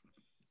all.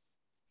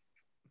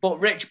 But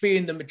Rich,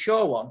 being the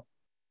mature one,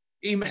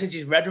 he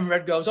messages Red, and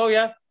Red goes, oh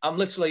yeah, I'm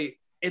literally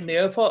in the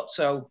airport.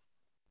 So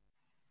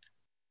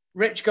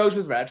Rich goes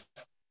with Red,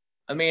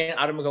 and me and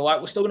Adam will go, right,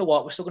 we're still going to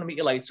walk, we're still going to meet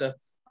you later.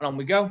 And on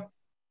we go.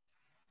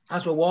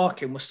 As we're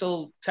walking, we're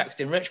still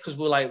texting Rich, because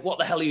we're like, what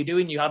the hell are you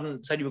doing? You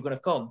hadn't said you were going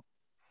to come.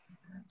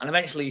 And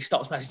eventually he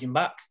stops messaging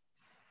back.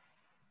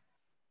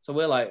 So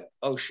we're like,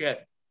 oh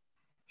shit,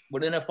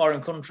 we're in a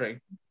foreign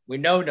country. We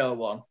know no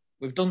one.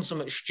 We've done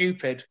something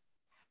stupid.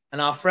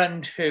 And our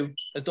friend who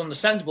has done the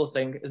sensible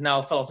thing has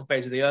now fell off the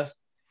face of the earth.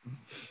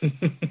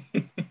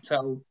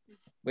 So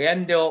we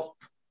end up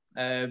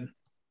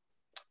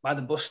by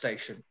the bus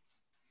station.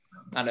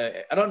 And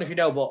I don't know if you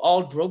know, but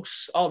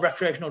all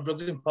recreational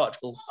drugs in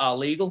Portugal are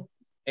legal.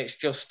 It's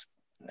just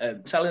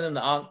selling them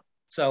that aren't.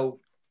 So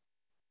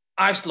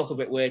I still look a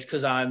bit weird,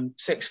 because I'm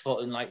 6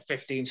 foot and like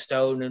 15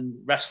 stone and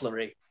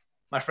wrestlery.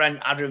 My friend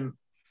Adam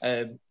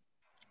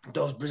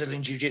does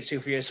Brazilian Jiu-Jitsu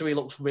for years, so he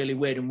looks really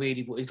weird and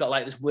weedy, but he's got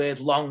like this weird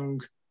long,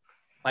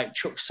 like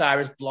Chuck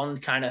Cyrus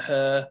blonde kind of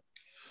hair.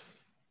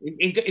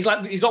 He's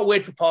got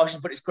weird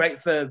proportions, but it's great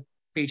for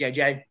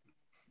BJJ.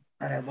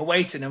 We're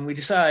waiting, and we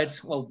decide,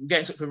 well, we get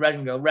in touch with Red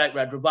and go, Red,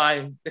 we're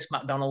buying this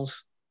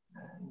McDonald's.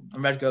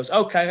 And Red goes,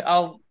 okay,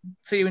 I'll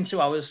see you in 2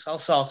 hours. I'll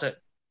sort it.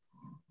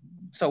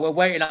 So we're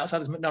waiting outside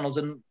this McDonald's,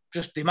 and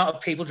just the amount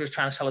of people just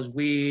trying to sell us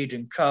weed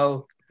and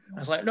coke. I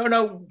was like,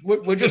 no,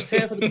 we're just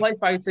here for the play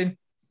fighting.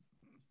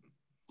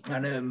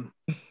 And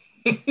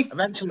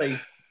eventually,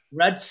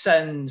 Red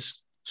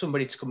sends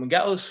somebody to come and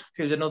get us,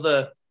 who's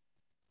another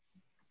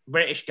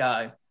British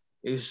guy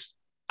who's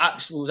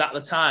actually was at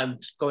the time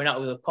going out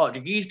with a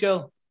Portuguese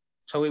girl.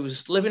 So he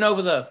was living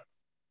over there.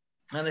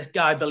 And this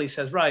guy, Billy,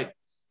 says, right,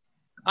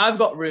 I've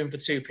got room for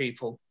 2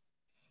 people,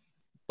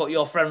 but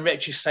your friend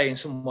Rich is staying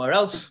somewhere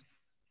else.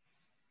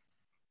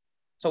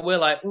 So we're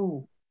like,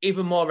 ooh,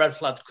 even more red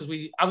flags, because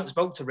we haven't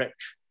spoke to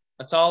Rich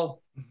at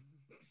all.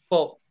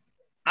 But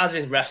as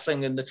is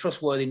wrestling and the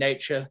trustworthy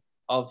nature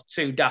of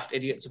two daft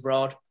idiots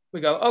abroad,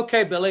 we go,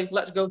 okay, Billy,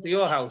 let's go to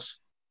your house.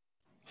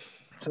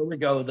 So we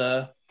go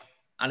there,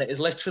 and it is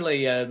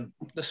literally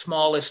the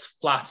smallest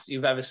flat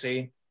you've ever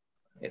seen.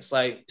 It's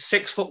like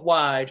 6 foot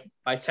wide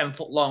by 10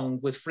 foot long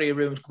with 3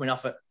 rooms coming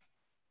off it.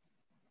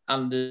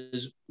 And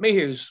there's me,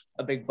 who's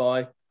a big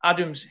boy,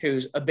 Adams,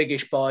 who's a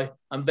biggish boy,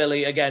 and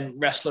Billy, again,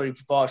 wrestlery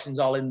proportions,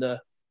 all in there,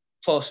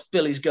 plus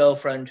Billy's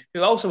girlfriend,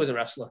 who also is a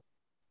wrestler.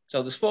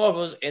 So there's 4 of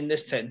us in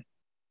this tin.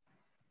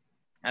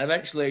 And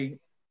eventually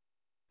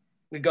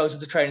we go to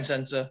the training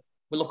centre,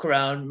 we look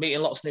around,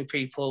 meeting lots of new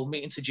people,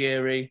 meeting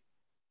Tajiri,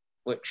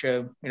 which,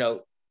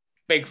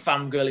 big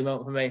fangirly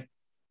moment for me.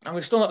 And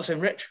we've still not seen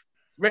Rich.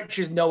 Rich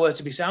is nowhere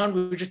to be found.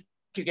 We just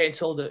keep getting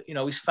told that,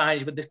 he's fine,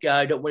 he's with this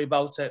guy, don't worry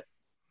about it.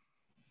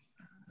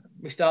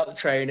 We start the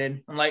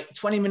training, and like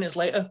 20 minutes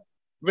later,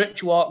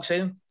 Rich walks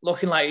in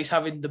looking like he's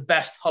having the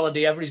best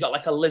holiday ever. He's got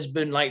like a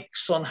Lisbon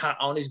sun hat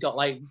on. He's got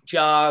like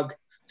Jag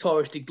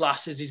touristy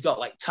glasses. He's got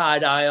like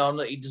tie-dye on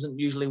that he doesn't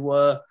usually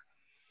wear.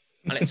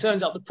 And it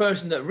turns out the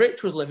person that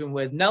Rich was living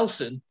with,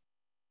 Nelson,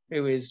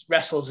 who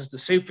wrestles as the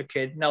super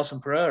kid, Nelson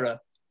Pereira,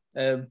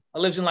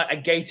 lives in like a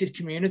gated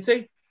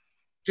community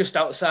just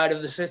outside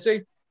of the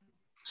city.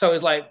 So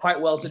he's like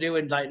quite well to do,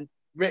 and like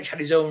Rich had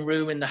his own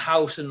room in the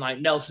house, and like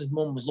Nelson's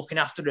mum was looking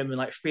after him and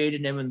like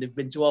feeding him, and they've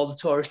been to all the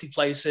touristy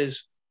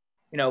places,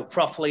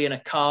 properly in a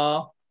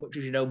car, which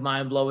was,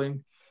 mind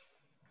blowing.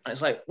 And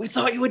it's like, we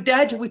thought you were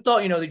dead. We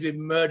thought, they'd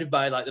been murdered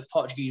by like the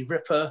Portuguese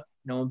Ripper,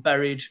 and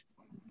buried,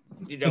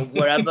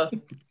 wherever.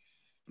 And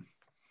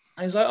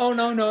he's like, oh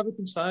no,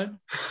 everything's fine.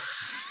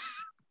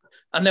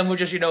 And then we're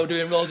just,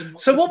 doing rolls.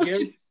 So what was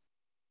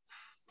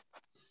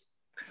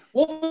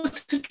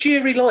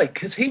Tajiri like?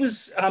 Because he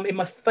was in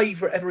my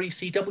favourite ever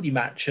ECW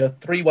match, a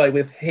 3-way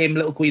with him,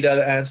 Little Guido,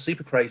 and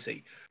Super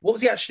Crazy. What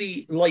was he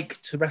actually like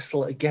to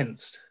wrestle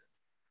against?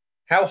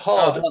 How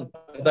hard are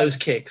those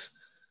kicks?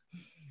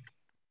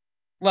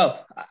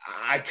 Well,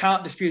 I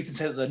can't dispute and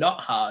say that they're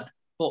not hard,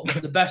 but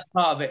the best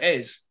part of it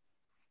is,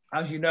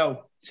 as you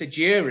know,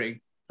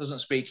 Tajiri doesn't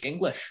speak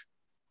English,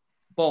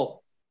 but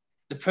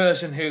the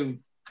person who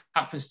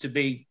happens to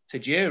be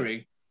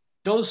Tajiri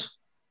does.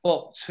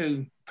 But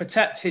to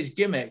protect his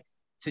gimmick,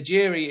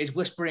 Tajiri is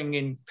whispering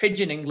in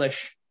pidgin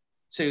English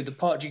to the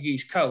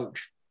Portuguese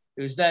coach,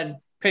 who's then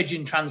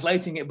pidgin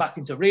translating it back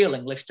into real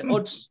English to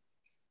us.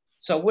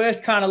 So we're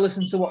kind of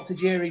listening to what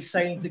Tajiri's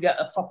saying to get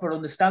a proper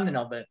understanding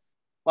of it,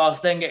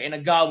 whilst then getting a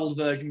garbled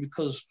version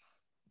because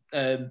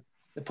the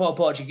poor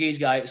Portuguese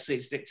guy,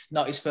 it's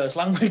not his first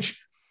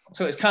language.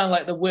 So it's kind of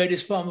like the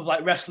weirdest form of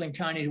like wrestling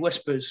Chinese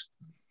whispers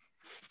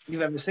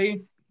you've ever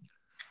seen.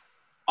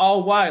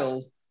 All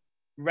while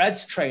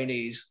Red's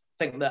trainees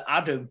think that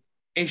Adam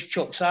is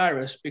Chuck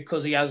Cyrus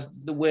because he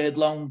has the weird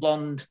long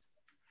blonde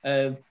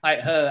like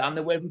hair and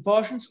the weird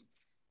proportions.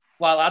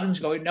 While Adam's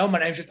going, no, my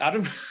name's just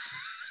Adam.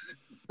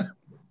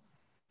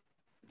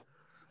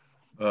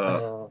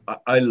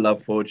 I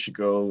love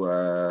Portugal.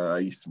 I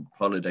used to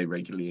holiday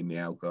regularly in the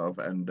Algarve,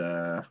 and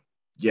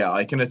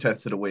I can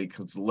attest to the week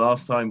because the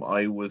last time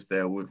I was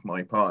there with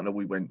my partner,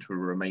 we went to a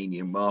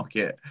Romanian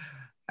market,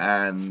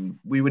 and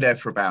we were there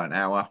for about an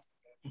hour.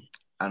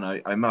 And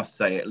I must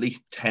say, at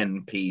least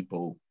 10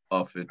 people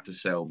offered to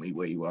sell me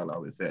weed while I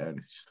was there.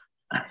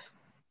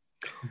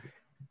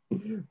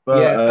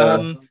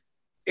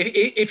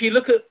 If you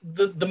look at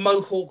the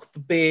mohawk, the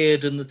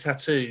beard, and the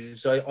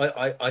tattoos,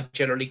 I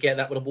generally get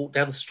that when I walk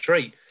down the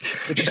street,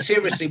 which is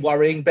seriously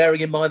worrying, bearing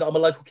in mind that I'm a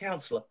local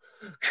councillor.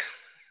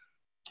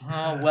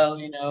 Oh,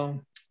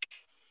 well,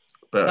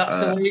 but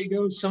that's the way it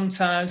goes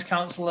sometimes,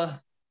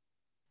 councillor.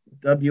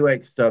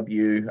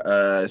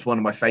 WXW is one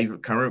of my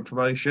favourite current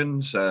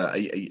promotions. Are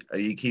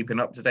you keeping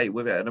up to date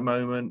with it at the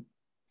moment?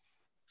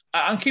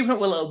 I'm keeping up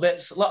with a little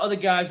bit. A lot of the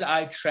guys that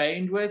I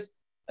trained with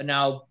are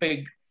now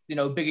big,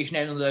 biggish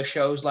names on their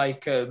shows,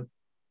 like the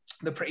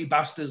Pretty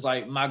Bastards,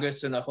 like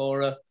Maggot and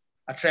Ahura.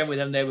 I trained with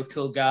them; they were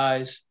cool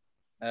guys.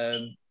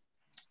 The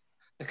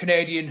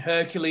Canadian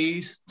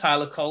Hercules,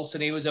 Tyler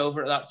Colton, he was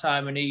over at that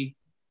time, and he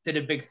did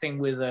a big thing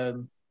with I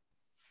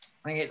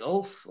think it's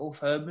Ulf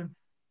Herman.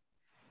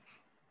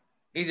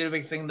 He did a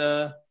big thing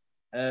there.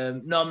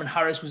 Norman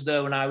Harris was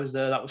there when I was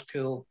there. That was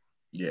cool.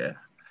 Yeah,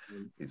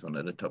 he's one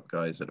of the top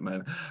guys at the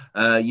moment.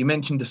 You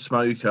mentioned the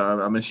Smoker.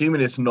 I'm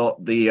assuming it's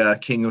not the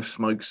King of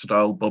Smoke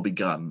style Bobby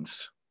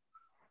Guns.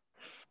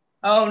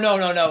 Oh, no,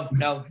 not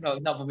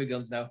Bobby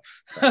Guns, no.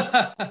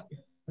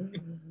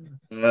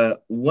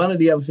 One of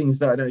the other things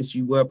that I noticed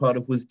you were part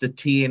of was the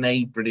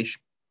TNA British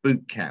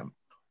Boot Camp.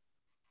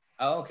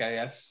 Oh, okay,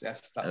 yes.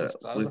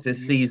 That was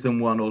this season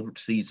 1 or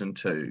season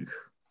 2?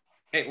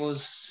 It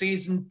was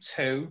season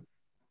 2.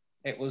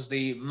 It was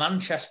the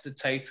Manchester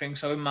taping.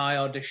 So in my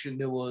audition,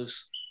 there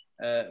was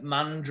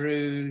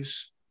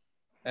Mandrews,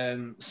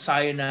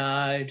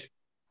 Cyanide,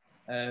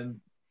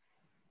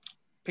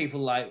 people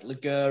like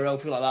Ligero,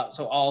 people like that.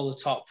 So all the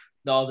top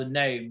northern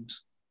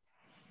names,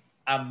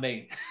 and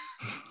me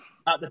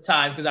at the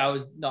time because I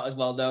was not as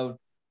well known.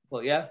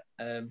 But yeah,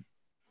 that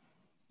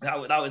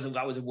was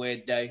a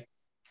weird day.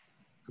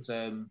 because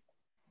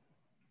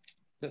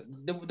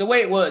the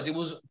way it works, it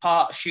was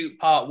part shoot,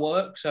 part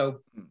work. So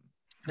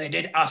they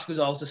did ask us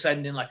all to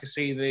send in like a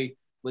CV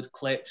with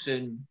clips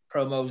and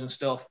promos and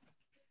stuff.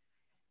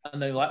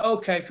 And they were like,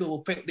 okay, cool, we'll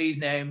pick these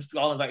names.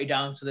 I'll invite you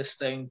down to this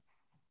thing.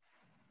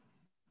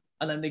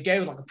 And then they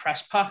gave us like a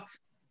press pack,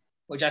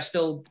 which I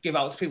still give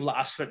out to people that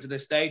ask for it to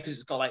this day, because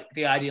it's got like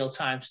the ideal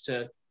times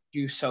to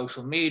use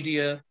social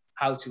media,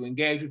 how to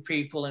engage with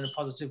people in a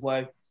positive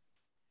way.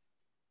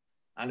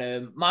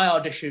 And my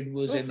audition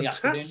was in the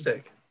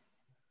afternoon.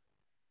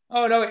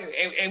 Oh, no,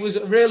 it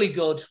was really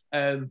good.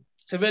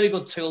 It's a really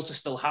good tool to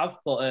still have.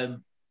 But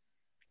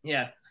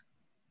yeah,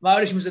 my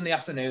audition was in the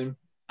afternoon.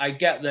 I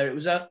get there. It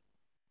was at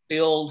the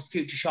old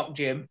Future Shock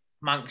gym,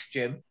 Manx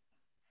gym.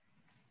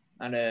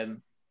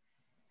 And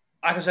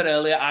like I said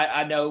earlier,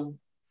 I know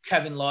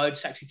Kevin Lloyd,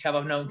 Sexy Kev.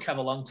 I've known Kev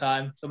a long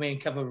time. So me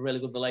and Kev have a really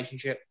good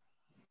relationship.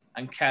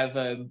 And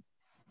Kev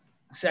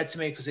said to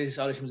me, because his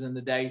audition was in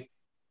the day,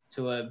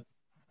 to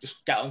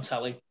just get on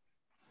telly.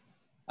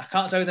 I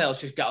can't do anything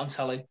else, just get on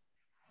telly.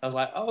 I was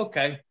like, oh,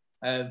 okay.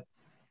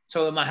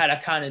 So in my head, I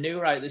kind of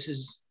knew, right, this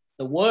is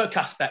the work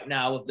aspect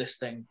now of this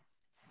thing.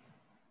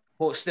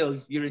 But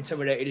still, you're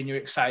intimidated and you're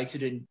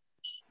excited. And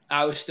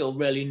I was still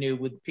really new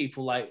with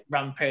people like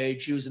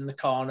Rampage, who was in the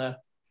corner,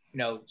 you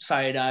know,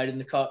 Cyanide in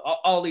the corner,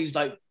 all these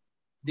like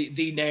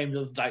the names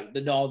of like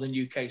the northern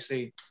UK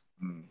scene.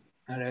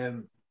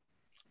 And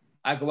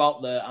I go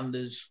out there and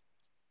there's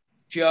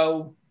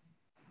Joe,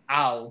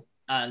 Al,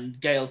 and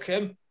Gail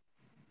Kim.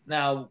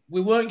 Now,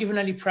 we weren't given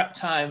any prep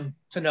time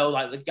to know,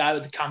 like, the guy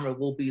with the camera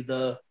will be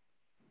there.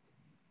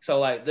 So,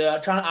 like, they're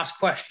trying to ask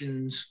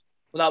questions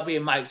without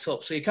being mic'd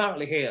up, so you can't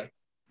really hear.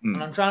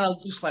 And I'm trying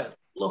to just, like,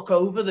 look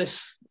over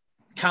this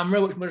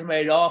camera, which was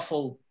made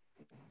awful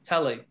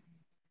telly.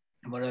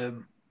 But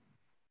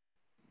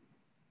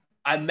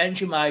I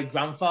mentioned my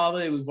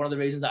grandfather, who was one of the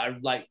reasons that I,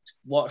 like,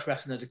 watched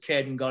wrestling as a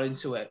kid and got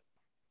into it.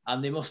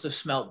 And they must have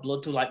smelt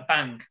blood to, like,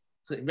 bang.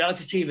 So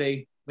reality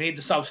TV, we need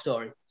the sob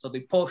story. So they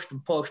pushed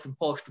and pushed and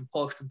pushed and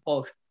pushed and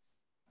pushed.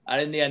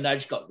 And in the end, I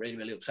just got really,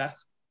 really upset.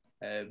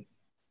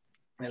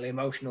 Really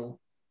emotional.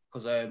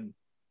 Because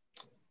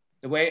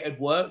the way it had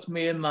worked,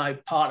 me and my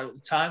partner at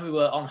the time, we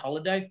were on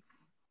holiday.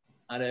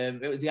 And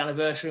it was the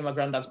anniversary of my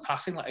granddad's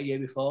passing, like a year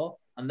before.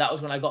 And that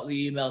was when I got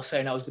the email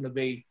saying I was going to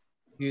be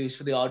used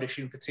for the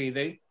audition for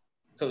TV.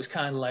 So it was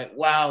kind of like,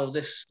 wow,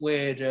 this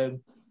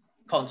weird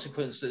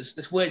consequence,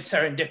 this weird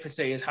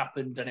serendipity has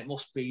happened. And it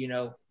must be, you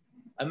know,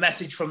 a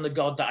message from the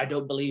God that I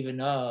don't believe in.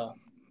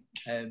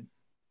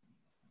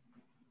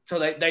 So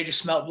they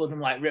just smelt blood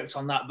and like ripped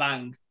on that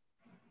bang.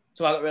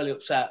 So I got really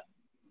upset.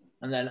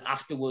 And then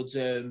afterwards,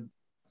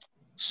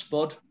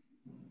 Spud,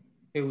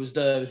 who was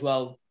there as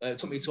well,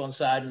 took me to one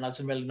side and had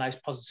some really nice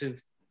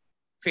positive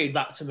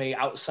feedback to me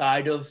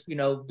outside of, you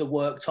know, the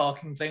work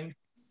talking thing.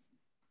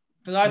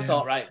 Because I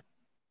thought, right,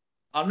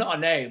 I'm not a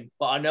name,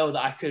 but I know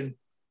that I can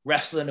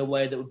wrestle in a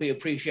way that would be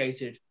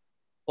appreciated.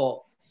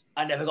 But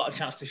I never got a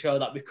chance to show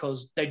that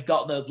because they'd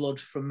got their blood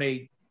from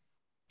me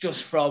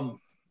just from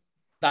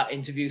that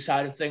interview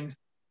side of things.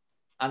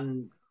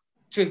 And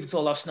truth be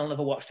told, I've still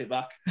never watched it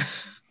back,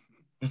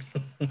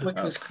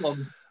 which was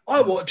fun.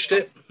 I watched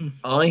it.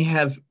 I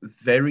have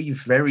very,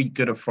 very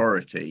good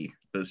authority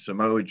that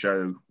Samoa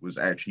Joe was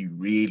actually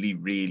really,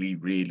 really,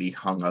 really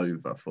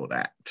hungover for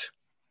that.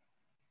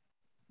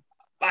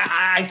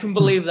 I can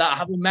believe that.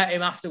 Having met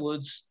him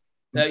afterwards,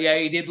 yeah,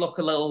 he did look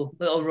a little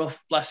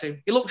rough, bless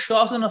him. He looked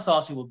shorter than I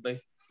thought he would be.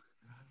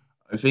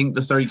 I think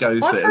the story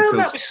goes I that, found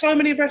that with so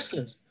many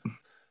wrestlers.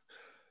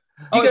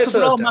 Oh, it's because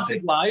we're all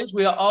massive liars.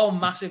 We are all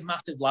massive,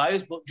 massive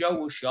liars, but Joe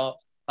was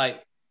short.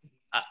 Like,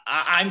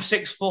 I'm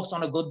 6 foot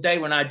on a good day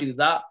when I do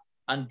that,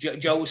 and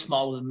Joe was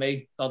smaller than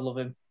me. God love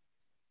him.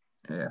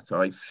 Yeah,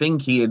 so I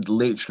think he had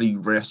literally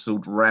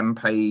wrestled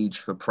Rampage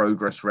for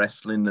Progress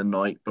Wrestling the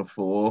night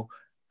before,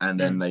 and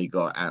then they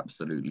got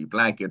absolutely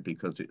blackguard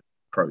because it's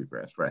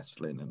Progress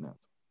Wrestling, and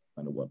that's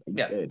kind of what they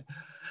did.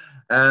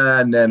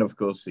 And then, of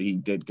course, he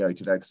did go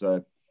to that because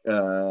I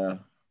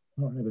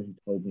don't know who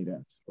told me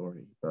that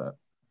story, but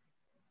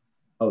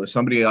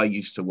somebody I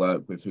used to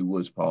work with who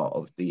was part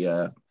of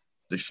the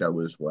show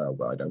as well,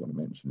 but I don't want to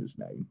mention his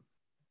name.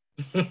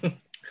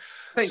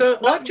 So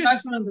I've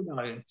just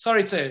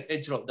sorry to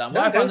interrupt, Dan.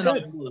 What I found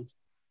out was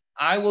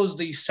I was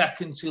the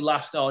second to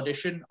last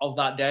audition of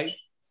that day,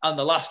 and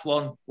the last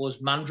one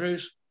was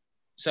Mandrew's.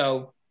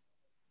 So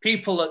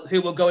people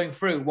who were going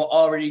through were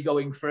already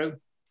going through.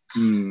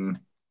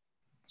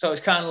 So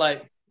it's kind of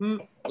like,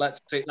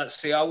 let's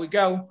see how we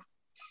go.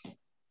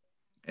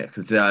 Yeah,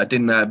 because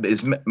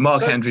it's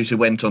Mark Andrews who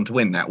went on to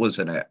win that,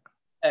 wasn't it?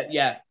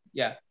 Yeah.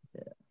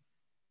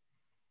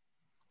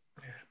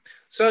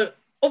 So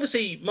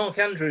obviously, Mark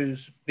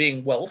Andrews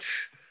being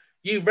Welsh,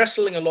 you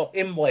wrestling a lot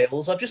in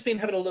Wales. I've just been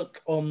having a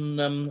look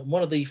on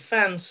one of the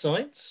fan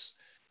sites,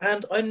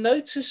 and I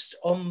noticed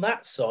on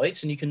that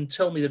site, and you can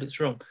tell me that it's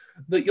wrong,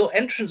 that your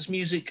entrance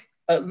music,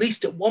 at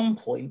least at one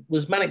point,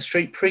 was Manic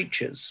Street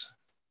Preachers.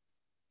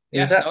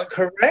 Is that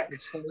correct?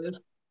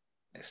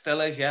 It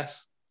still is,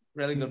 yes.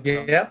 Really good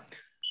song. Yeah.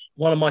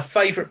 one of my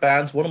favourite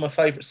bands, one of my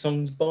favourite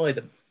songs by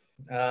them.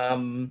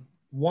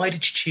 Why did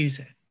you choose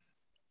it?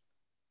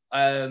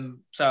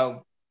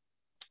 So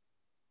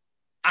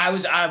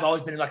I've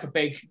always been like a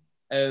big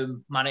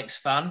Mannix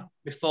fan.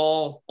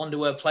 Before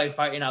Underworld Play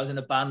Fighting, I was in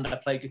a band, I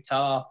played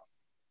guitar.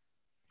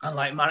 And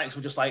like Mannix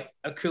were just like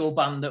a cool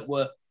band that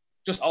were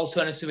just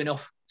alternative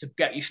enough to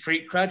get you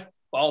street cred,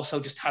 but also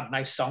just had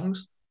nice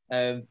songs.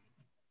 So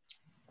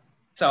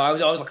I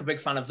was always like a big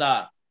fan of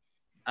that.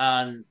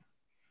 And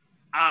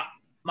at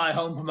my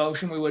home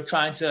promotion, we were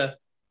trying to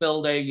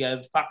build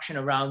a faction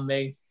around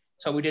me.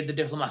 So we did the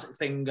diplomatic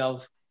thing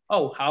of,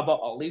 oh, how about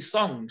all these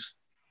songs?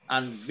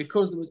 And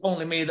because there was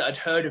only me that had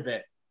heard of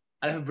it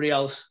and everybody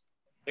else,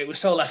 it was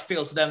so left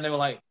field to them. They were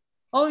like,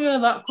 oh yeah,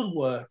 that could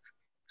work.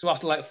 So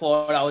after like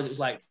 4 hours, it was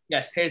like,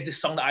 yes, here's this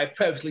song that I've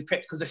purposely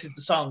picked because this is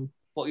the song.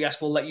 But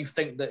yes, we'll let you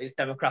think that it's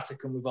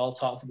democratic and we've all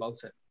talked about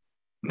it.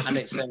 And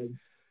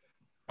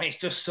it's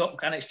just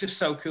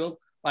so cool.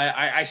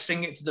 I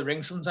sing it to the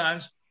ring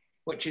sometimes,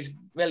 which is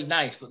really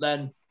nice. But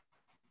then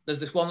there's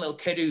this one little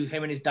kid who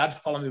him and his dad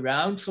follow me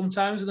around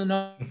sometimes in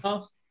the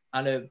north,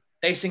 and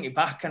they sing it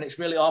back, and it's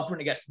really awkward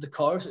when it gets to the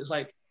chorus. It's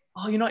like,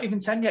 oh, you're not even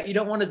 10 yet. You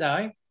don't want to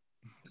die.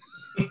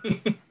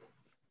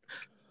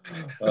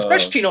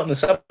 Especially not in the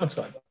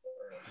summertime.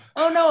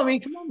 Oh no, I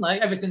mean, come on,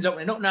 like everything's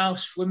opening up now,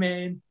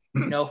 swimming,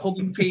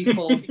 hugging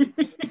people.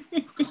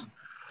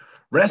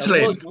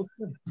 Wrestling.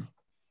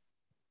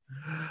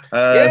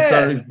 Yeah.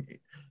 So,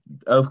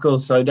 of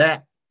course, so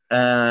that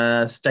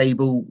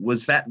stable,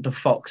 was that the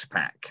Fox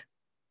Pack?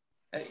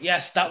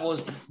 Yes, that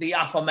was the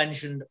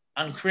aforementioned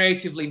and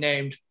creatively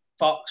named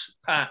Fox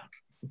Pack.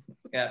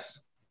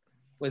 Yes,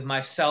 with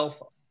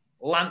myself,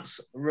 Lance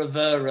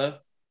Rivera,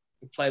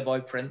 the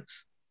Playboy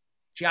Prince,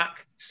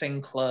 Jack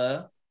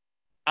Sinclair.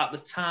 At the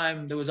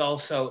time, there was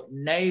also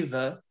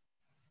Neva,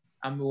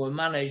 and we were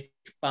managed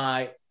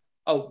by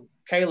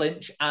Kay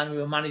Lynch, and we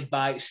were managed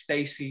by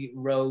Stacey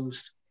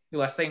Rose,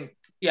 who I think,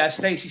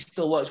 Stacey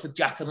still works with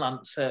Jack and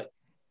Lance at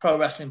Pro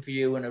Wrestling for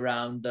You and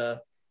around.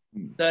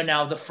 They're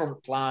now the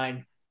front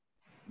line.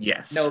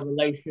 Yes. No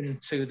relation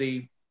to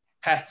the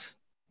pet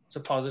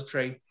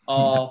suppository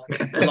or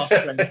the Lost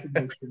Friends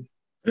promotion.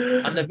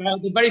 And they're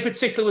very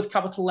particular with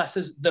capital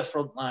letters, the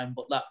front line,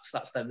 but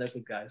that's them. They're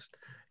good guys.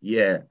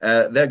 Yeah,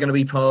 they're going to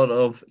be part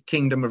of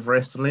Kingdom of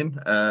Wrestling,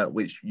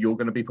 which you're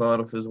going to be part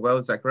of as well.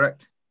 Is that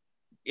correct?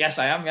 Yes,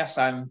 I am. Yes,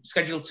 I'm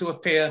scheduled to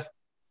appear.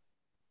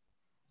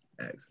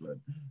 Excellent.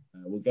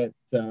 We'll get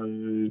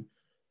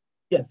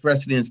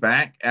wrestling's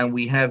back, and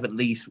we have at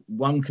least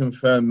one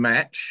confirmed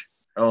match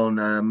on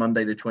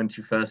Monday, the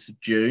 21st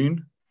of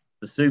June,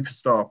 the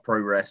Superstar Pro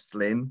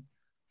Wrestling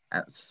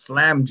at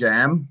Slam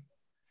Jam,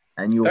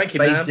 and you're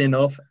facing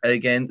off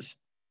against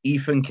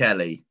Ethan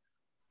Kelly.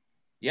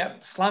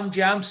 Yep, Slam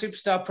Jam,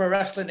 Superstar Pro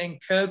Wrestling in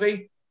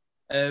Kirby.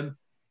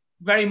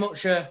 Very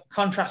much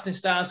contrasting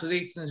styles because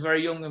Ethan is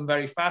very young and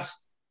very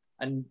fast.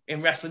 And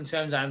in wrestling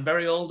terms, I'm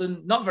very old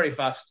and not very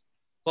fast.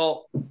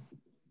 But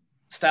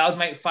styles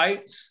make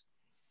fights.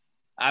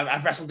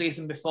 I've wrestled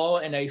Ethan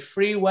before in a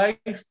freeway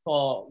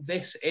for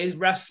This Is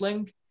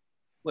Wrestling,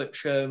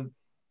 which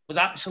was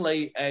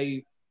actually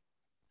a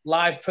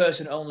live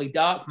person-only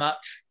dark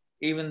match,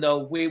 even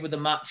though we were the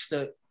match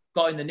that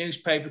got in the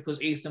newspaper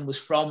because Ethan was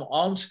from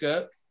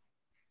Ormskirk.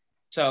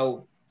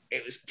 So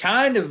it was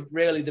kind of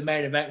really the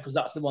main event because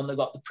that's the one that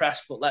got the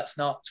press, but let's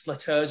not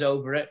split hairs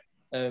over it.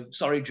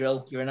 Sorry,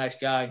 Drill, you're a nice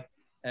guy.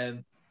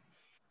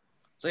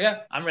 So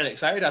yeah, I'm really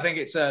excited. I think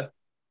it's a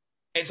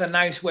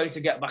nice way to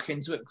get back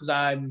into it because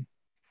I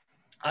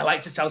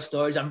like to tell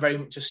stories. I'm very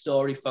much a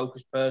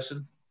story-focused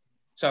person.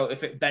 So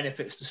if it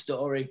benefits the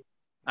story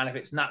and if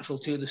it's natural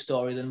to the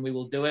story, then we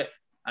will do it.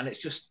 And it's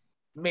just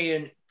me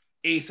and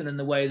Ethan and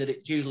the way that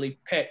it's usually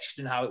pitched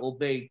and how it will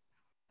be,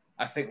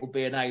 I think will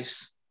be a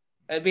nice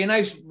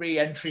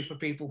re-entry for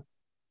people.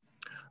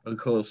 Of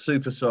course,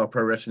 Superstar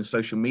Pro Wrestling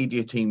social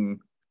media team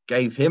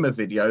gave him a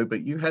video,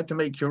 but you had to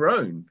make your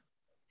own.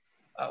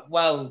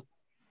 Well,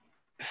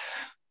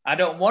 I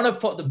don't want to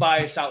put the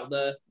bias out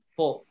there,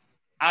 but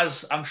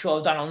as I'm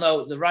sure Dan will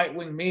know, the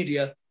right-wing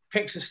media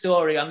picks a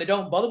story and they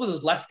don't bother with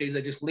us lefties.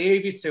 They just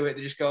leave you to it.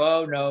 They just go,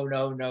 oh,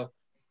 no.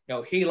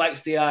 He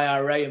likes the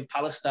IRA in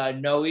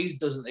Palestine. No, he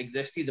doesn't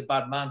exist. He's a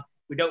bad man.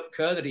 We don't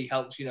care that he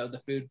helps,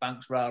 the food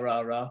banks, rah, rah,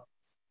 rah.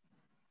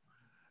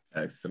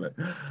 Excellent.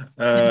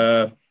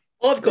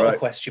 I've got a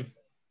question.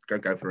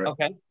 Go for it.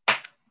 Okay.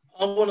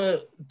 I want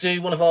to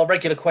do one of our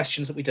regular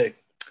questions that we do.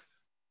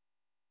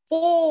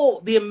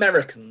 For the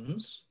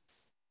Americans,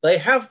 they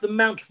have the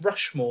Mount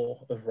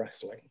Rushmore of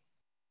wrestling.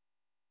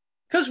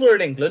 Because we're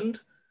in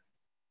England,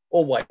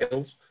 or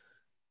Wales,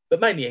 but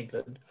mainly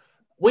England,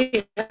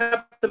 we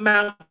have the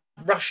Mount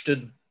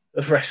Rushton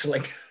of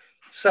wrestling.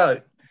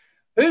 So,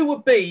 who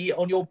would be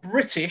on your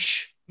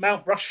British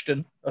Mount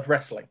Rushton of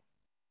wrestling?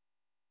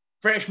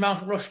 British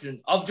Mount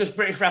Rushton of just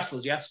British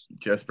wrestlers, yes?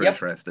 Just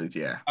British wrestlers,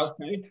 yeah.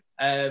 Okay.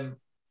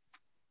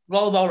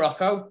 Rollerball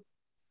Rocco,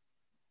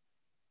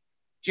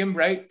 Jim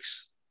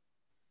Breaks,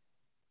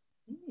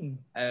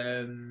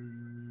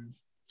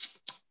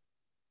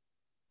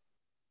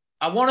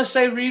 I want to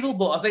say Regal,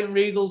 but I think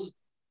Regal's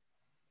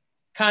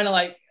kind of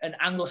like an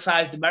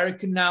anglicized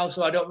American now,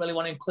 so I don't really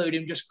want to include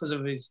him just because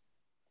of his.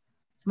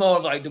 It's more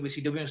of like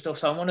WCW and stuff.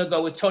 So I'm going to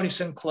go with Tony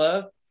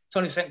Sinclair.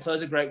 Tony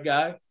Sinclair's a great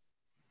guy,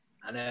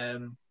 and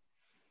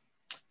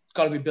it's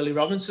got to be Billy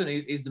Robinson.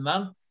 He's the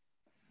man.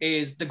 He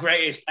is the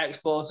greatest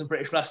exporter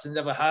British wrestling's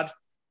ever had.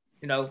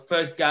 You know,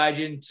 first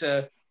Gaijin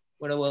to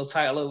win a world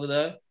title over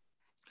there.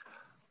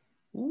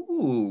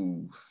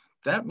 Ooh,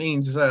 that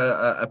means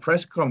a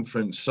press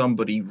conference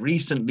somebody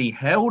recently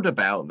held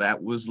about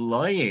that was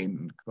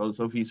lying, because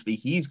obviously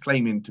he's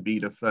claiming to be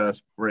the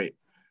first Brit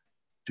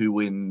to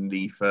win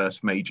the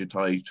first major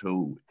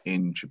title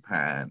in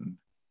Japan.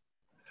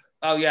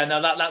 Oh yeah,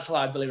 no, that's a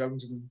lie. Billy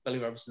Robinson's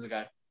the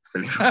guy.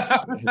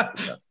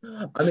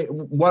 I mean,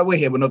 while we're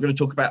here, we're not going to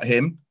talk about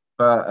him,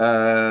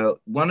 but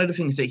one of the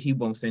things that he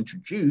wants to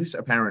introduce,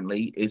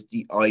 apparently, is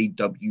the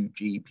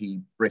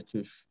IWGP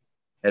British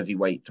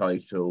Heavyweight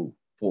title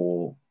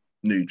for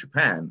New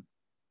Japan.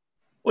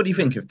 What do you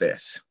think of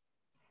this?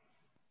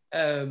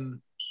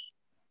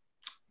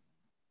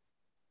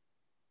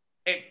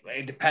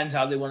 It depends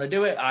how they want to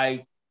do it.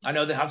 I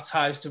know they have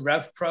ties to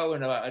Rev Pro,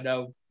 and I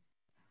know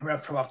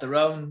Rev Pro have their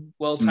own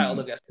world title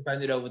that gets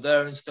defended over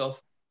there and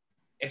stuff.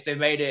 If they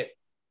made it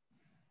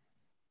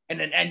in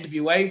an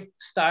NWA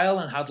style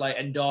and had like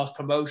endorsed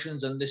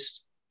promotions and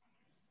this,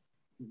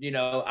 you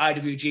know,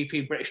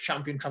 IWGP British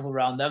champion travel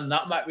around them,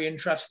 that might be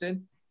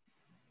interesting.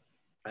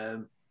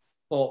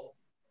 But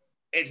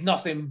it's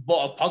nothing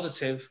but a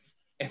positive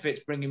if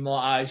it's bringing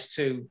more eyes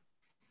to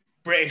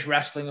British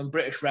wrestling and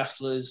British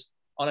wrestlers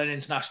on an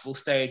international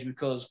stage,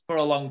 because for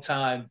a long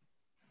time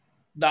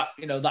that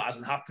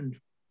hasn't happened.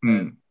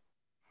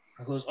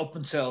 Because up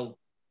until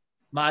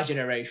my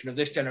generation, of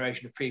this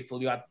generation of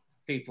people, you had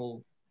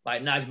people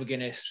like Nigel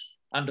McGuinness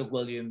and Doug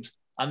Williams,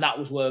 and that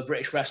was where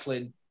British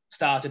wrestling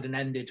started and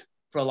ended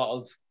for a lot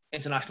of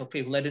international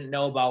people. They didn't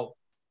know about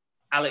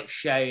Alex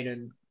Shane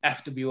and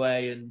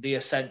FWA and The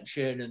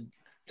Ascension and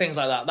things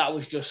like that. That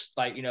was just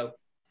like, you know,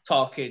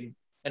 talking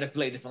in a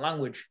completely different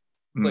language,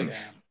 which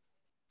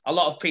a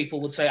lot of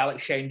people would say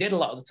Alex Shane did a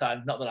lot of the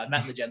time. Not that I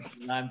met the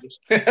gentleman, I'm just...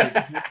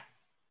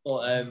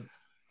 but,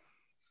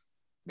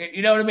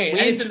 you know what I mean?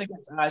 Anything that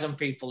gets eyes on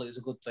people is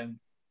a good thing.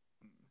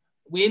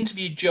 We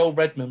interviewed Joel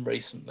Redman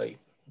recently,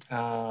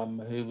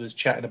 who was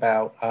chatting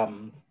about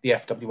the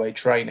FWA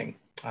training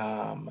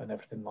and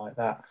everything like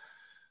that.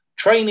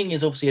 Training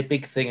is obviously a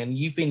big thing, and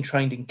you've been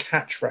trained in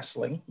catch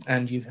wrestling,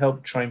 and you've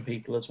helped train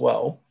people as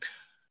well.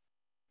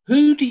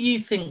 Who do you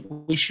think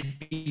we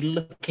should be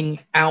looking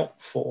out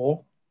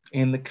for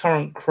in the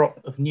current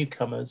crop of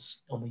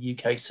newcomers on the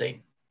UK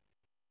scene?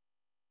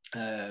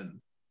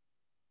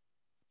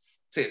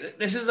 See,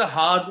 this is a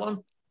hard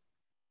one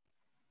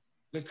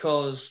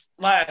because,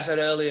 like I said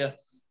earlier,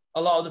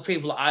 a lot of the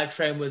people that I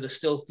train with are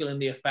still feeling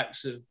the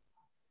effects of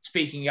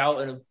speaking out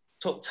and have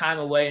took time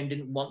away and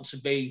didn't want to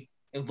be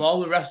involved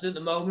with wrestling at the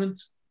moment.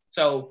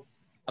 So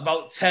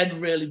about 10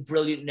 really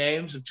brilliant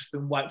names have just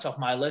been wiped off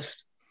my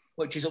list,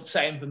 which is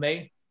upsetting for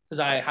me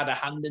because I had a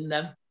hand in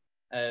them.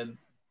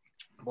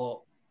 But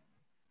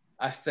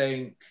I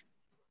think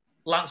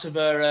Lance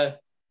Rivera,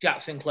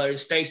 Jack Sinclair, and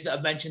Stacey that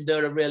I've mentioned,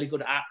 they're a really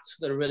good act.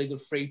 They're a really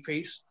good free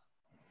piece.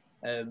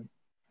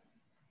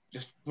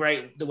 Just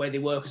great the way they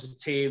work as a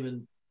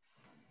team,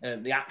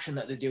 and the action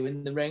that they do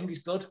in the ring is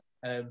good.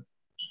 In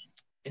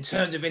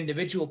terms of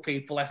individual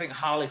people, I think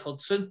Harley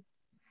Hudson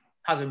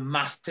has a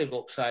massive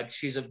upside.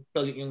 She's a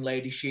brilliant young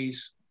lady.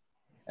 She's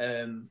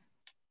the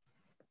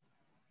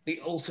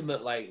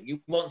ultimate, like,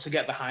 you want to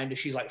get behind her.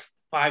 She's like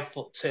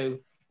 5'2",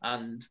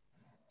 and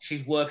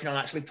she's working on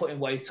actually putting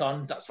weight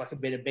on. That's like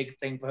been a big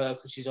thing for her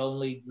because she's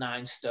only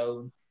 9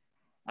 stone.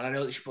 And I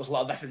know that she puts a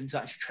lot of effort into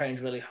that. She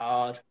trains really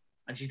hard.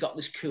 And she's got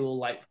this cool,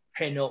 like,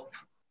 pin-up,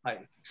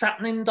 like,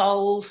 sapling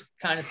dolls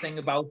kind of thing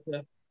about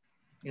her.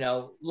 You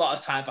know, a lot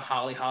of time for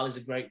Harley. Harley's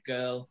a great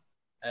girl.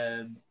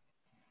 And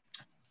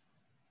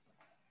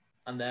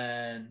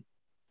then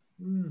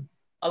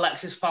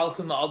Alexis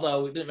Falcon,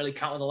 although it didn't really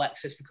count with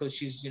Alexis because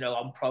she's, you know,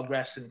 on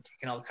Progress and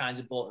kicking all kinds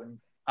of butt and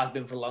has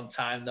been for a long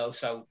time, though.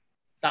 So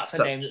that's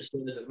a name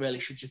that really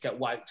should just get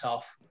wiped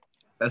off.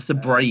 That's the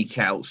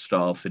breakout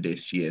star for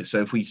this year.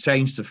 So if we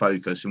change the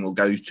focus and we'll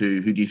go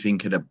to who do you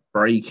think are the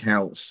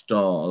breakout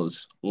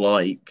stars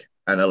like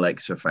an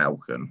Alexa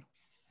Falcon?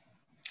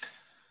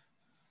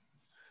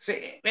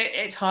 See,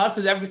 it's hard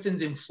because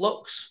everything's in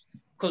flux.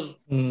 Because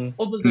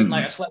other than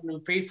like a select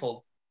group of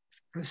people,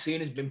 the scene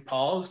has been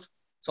paused.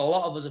 So a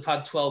lot of us have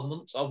had 12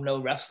 months of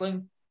no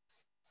wrestling,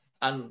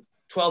 and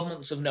 12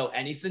 months of no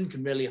anything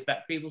can really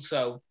affect people.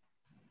 So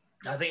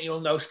I think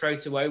you'll know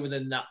straight away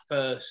within that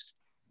first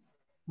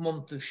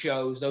month of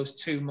shows, those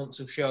 2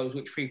 months of shows,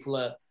 which people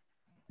are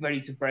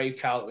ready to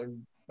break out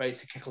and ready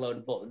to kick a load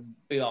of butt and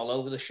be all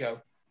over the show.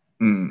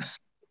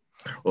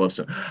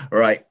 Awesome. All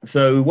right.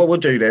 So what we'll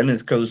do then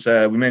is, because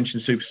we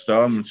mentioned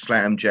Superstar and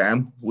Slam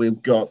Jam,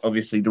 we've got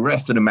obviously the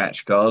rest of the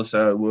match cards.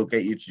 So we'll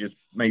get you to just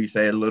maybe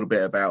say a little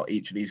bit about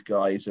each of these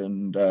guys,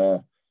 and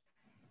then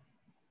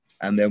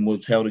we'll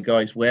tell the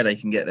guys where they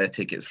can get their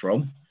tickets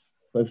from.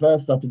 So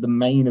first up is the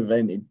main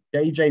event.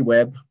 JJ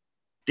Webb,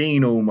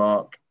 Dean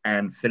Allmark,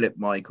 and Philip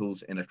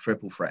Michaels in a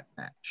triple threat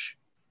match.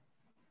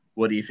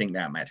 What do you think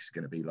that match is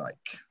going to be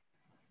like?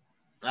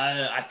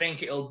 I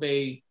think it'll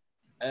be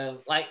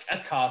like a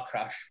car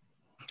crash.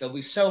 There'll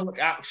be so much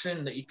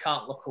action that you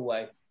can't look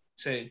away.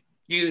 To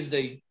use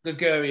the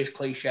gregarious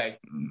cliche.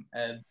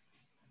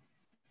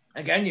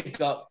 Again, you've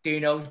got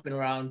Dino, who's been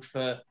around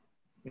for,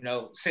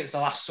 since the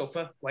Last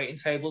Supper, waiting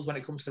tables when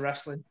it comes to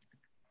wrestling.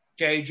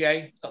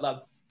 JJ, got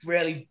that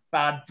really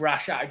bad,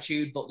 brash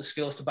attitude, but the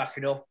skills to back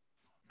it up.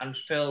 And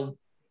Phil,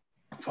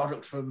 a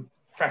product from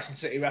Crescent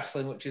City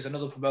Wrestling, which is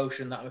another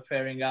promotion that I'm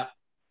appearing at.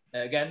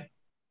 Again,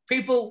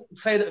 people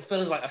say that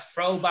Phil is like a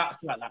throwback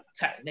to like that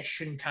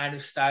technician kind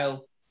of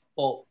style.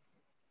 But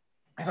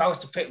if I was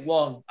to pick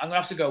one, I'm going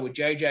to have to go with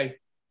JJ,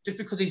 just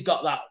because he's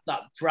got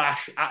that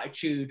brash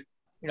attitude.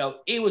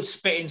 He would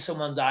spit in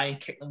someone's eye and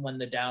kick them when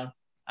they're down.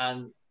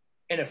 And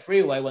in a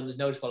freeway, when there's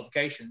no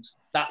disqualifications,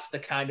 that's the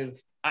kind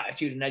of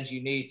attitude and edge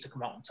you need to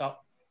come out on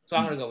top. So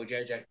I'm going to go with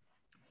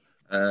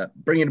JJ.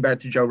 Bringing it back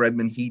to Joe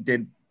Redman, he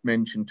did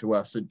mention to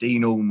us that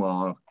Dean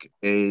Allmark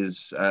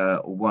is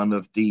one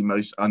of the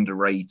most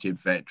underrated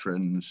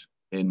veterans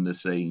in the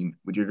scene.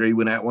 Would you agree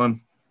with that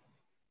one?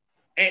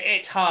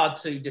 It's hard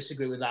to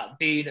disagree with that.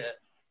 Dean,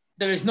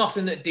 there is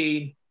nothing that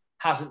Dean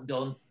hasn't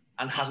done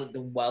and hasn't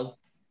done well.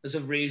 There's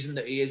a reason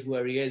that he is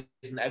where he is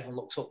and that everyone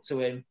looks up to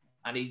him,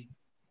 and he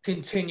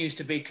continues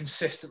to be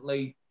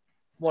consistently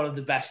one of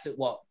the best at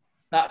what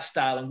that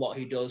style and what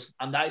he does,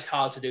 and that is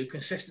hard to do.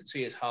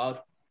 Consistency is hard.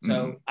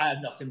 So I have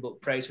nothing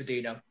but praise for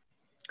Dino.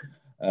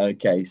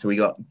 Okay, so we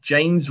got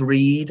James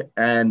Reed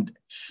and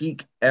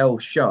Sheik El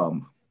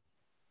Sham.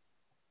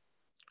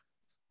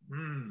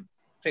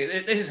 See,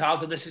 this is hard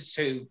because this is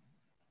two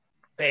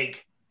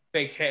big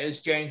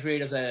hitters. James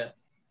Reed has a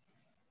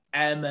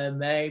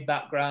MMA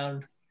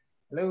background.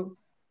 Hello?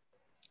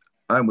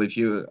 I'm with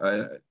you.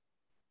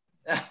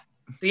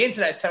 The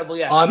internet's terrible,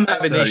 yeah. I'm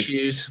having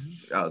issues.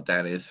 Oh,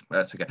 that is.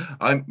 That's okay.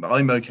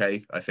 I'm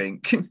okay, I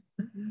think.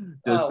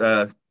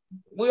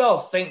 We all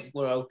think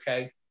we're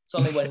okay. It's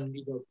only when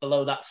you go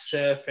below that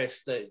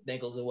surface that it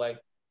niggles away.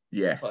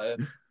 Yes. But,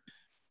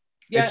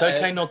 it's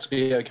okay not to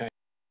be okay.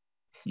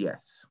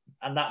 Yes.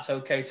 And that's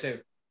okay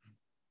too.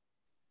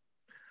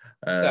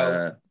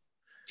 So,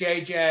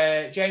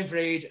 James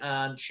Reed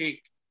and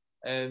Sheik.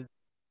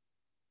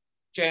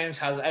 James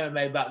has an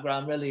MMA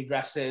background, really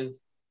aggressive,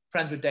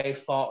 friends with Dave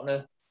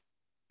Faulkner,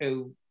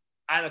 who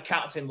I'm a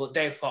captain, but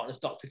Dave Faulkner's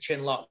Dr.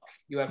 Chinlock,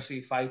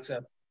 UFC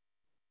fighter.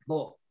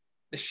 But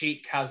the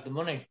Sheik has the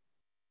money.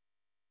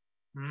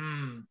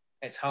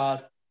 It's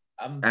hard.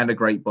 And a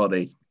great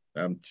body.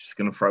 I'm just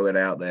going to throw it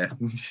out there.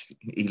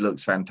 He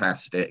looks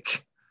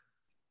fantastic.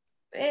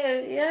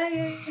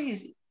 Yeah.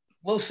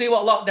 We'll see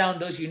what lockdown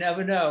does. You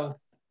never know.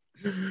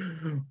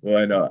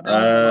 Why not?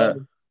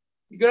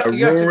 You have to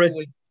go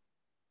with,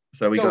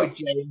 with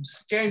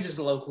James. James is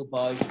the local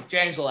boy.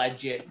 James will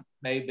edge it,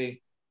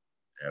 maybe.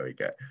 There we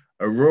go.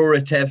 Aurora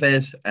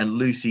Tevez and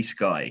Lucy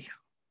Sky.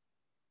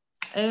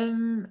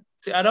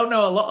 See, I don't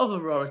know a lot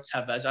of Aurora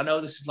Tevez. I know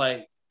this is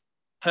like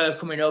her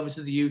coming over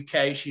to the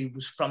UK. She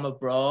was from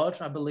abroad,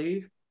 I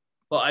believe.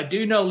 But I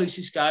do know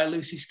Lucy Sky.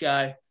 Lucy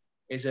Sky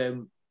is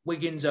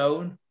Wigan's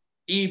own.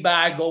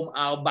 E-bag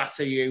I'll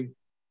batter you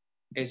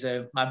is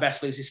my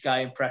best Lucy Sky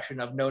impression.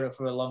 I've known her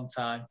for a long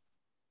time.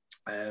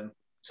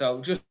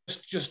 So just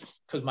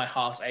because my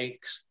heart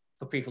aches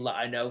for people that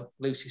I know,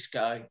 Lucy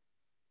Sky,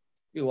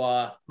 you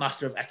are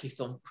master of Eki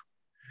Thump.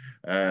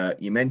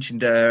 You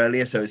mentioned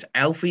earlier, so it's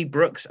Alfie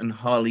Brooks and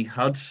Harley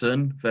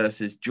Hudson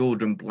versus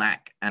Jordan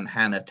Black and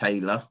Hannah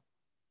Taylor.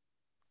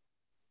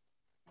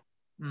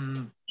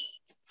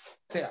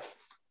 So,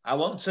 I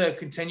want to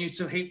continue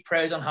to heap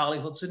praise on Harley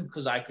Hudson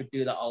because I could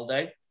do that all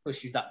day because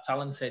she's that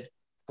talented.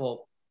 But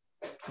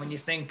when you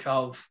think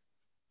of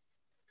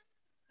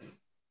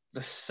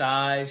the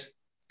size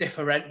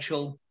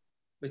differential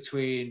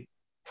between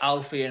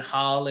Alfie and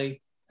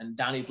Harley and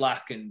Danny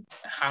Black and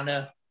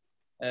Hannah,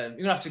 you're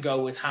going to have to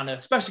go with Hannah,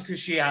 especially because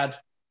she had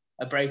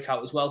a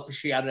breakout as well, because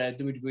she had a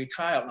WWE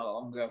tryout not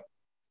long ago.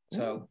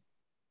 So,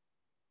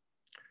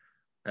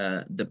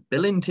 the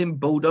Billington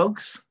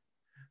Bulldogs,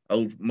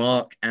 old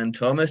Mark and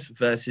Thomas,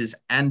 versus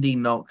Andy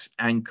Knox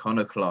and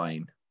Connor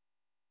Klein.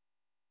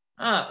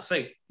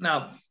 See,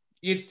 now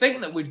you'd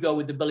think that we'd go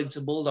with the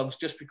Billington Bulldogs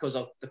just because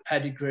of the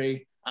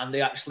pedigree, and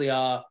they actually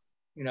are,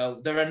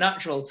 they're a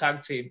natural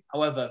tag team.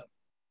 However,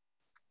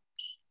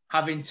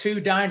 having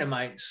two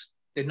Dynamites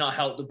did not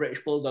help the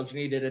British Bulldogs.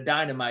 You needed a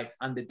Dynamite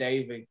and a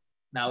Davey.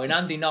 Now, in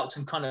Andy Knox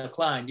and Connor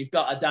Klein, you've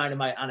got a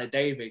Dynamite and a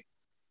Davey.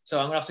 So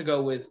I'm going to have to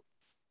go with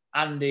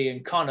Andy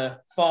and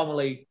Connor,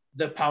 formerly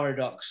The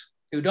Paradox,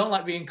 who don't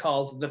like being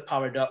called The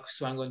Paradox,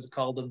 so I'm going to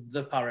call them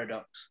The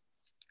Paradox.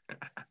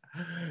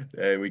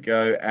 There we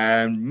go.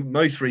 And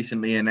most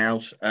recently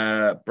announced,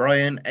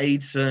 Brian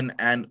Aidson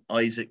and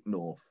Isaac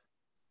North.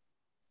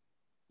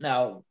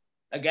 Now,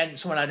 again,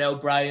 someone I know,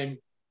 Brian,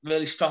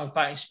 really strong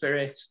fighting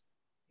spirit.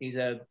 He's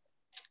a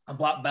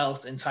black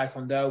belt in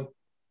Taekwondo.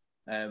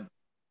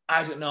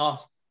 Isaac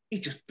North, he's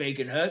just big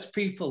and hurts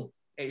people.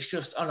 It's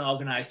just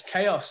unorganized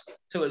chaos.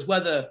 So it's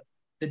whether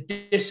the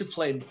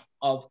discipline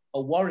of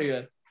a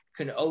warrior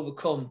can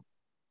overcome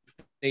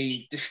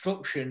the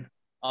destruction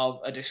of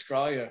a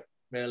destroyer,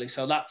 really.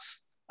 So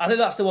I think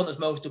that's the one that's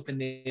most up in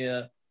the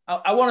air.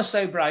 I want to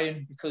say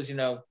Brian because, you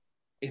know,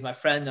 he's my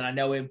friend and I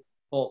know him,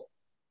 but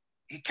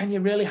can you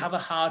really have a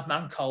hard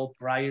man called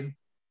Brian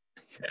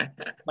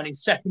when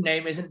his second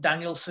name isn't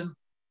Danielson?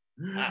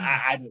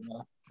 I don't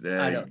know.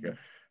 There you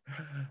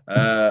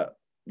go.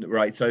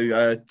 Right,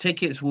 so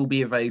tickets will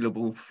be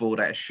available for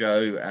that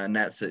show, and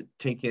that's at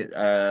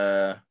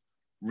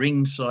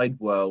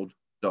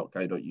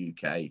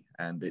ringsideworld.co.uk,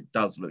 and it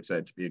does look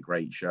set to be a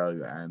great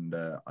show, and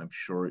I'm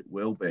sure it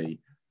will be.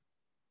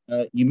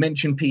 You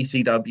mentioned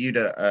PCW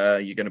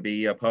that you're going to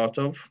be a part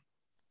of.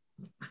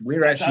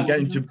 We're actually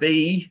going to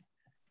be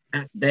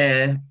at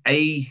their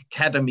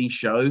Academy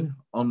show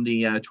on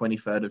the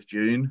 23rd of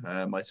June.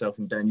 Myself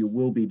and Daniel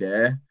will be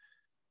there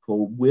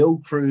for Will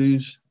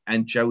Cruz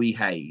and Joey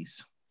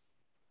Hayes.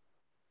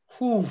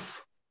 Whew.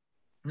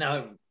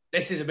 Now,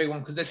 this is a big one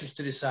because this is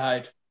to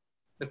decide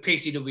the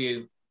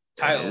PCW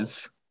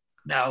titles.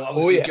 Now,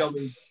 obviously,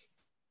 Joey,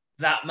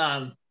 that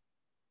man,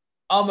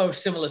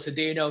 almost similar to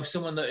Dino,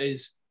 someone that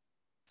is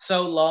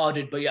so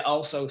lauded, but yet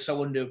also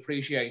so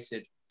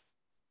underappreciated.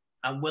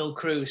 And Will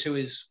Cruz, who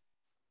is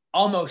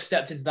almost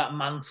stepped into that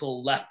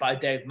mantle left by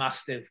Dave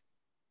Mastiff,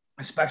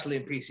 especially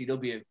in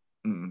PCW.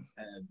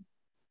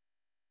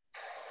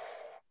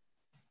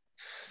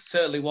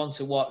 Certainly one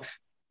to watch.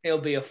 It'll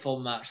be a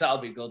fun match. That'll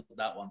be good,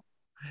 that one.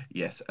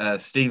 Yes.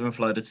 Stephen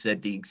Flood had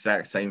said the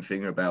exact same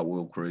thing about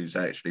Will Cruz,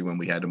 actually, when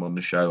we had him on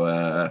the show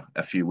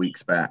a few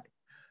weeks back.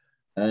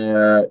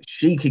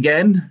 Sheik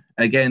again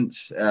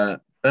against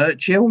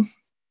Birchill.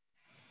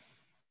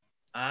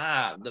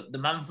 The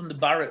man from the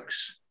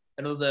barracks.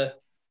 Another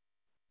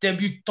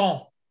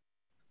debutant.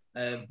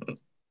 Gonna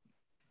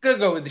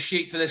go with the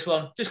Sheik for this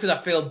one, just because I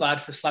feel bad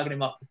for slagging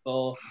him off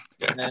before.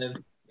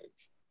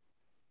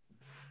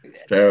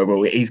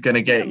 Terrible. He's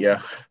gonna get you.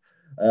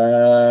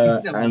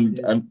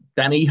 And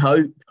Danny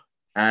Hope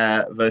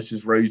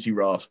versus Rosie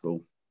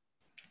Rascal.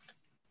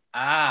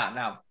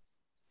 Now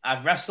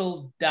I've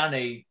wrestled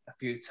Danny a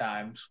few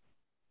times,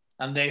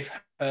 and they've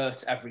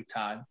hurt every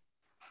time.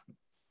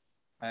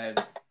 And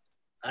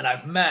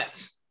I've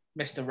met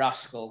Mr.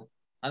 Rascal,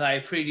 and I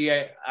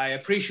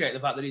appreciate the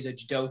fact that he's a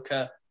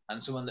judoka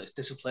and someone that's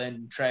disciplined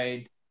and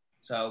trained.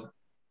 So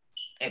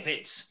if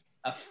it's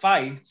a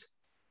fight,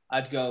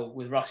 I'd go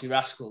with Rosie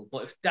Rascal.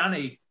 But if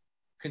Danny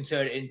can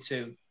turn it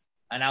into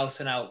an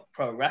out-and-out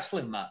pro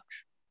wrestling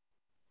match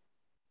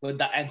with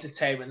that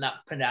entertainment,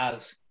 that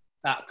panache,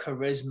 that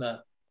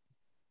charisma,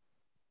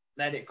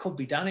 then it could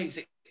be Danny.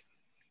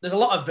 There's a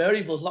lot of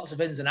variables, lots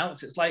of ins and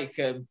outs. It's like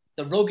the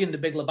rug in The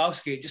Big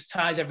Lebowski. It just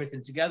ties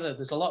everything together.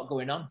 There's a lot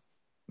going on.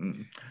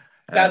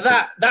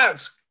 Now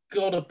that's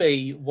got to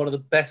be one of the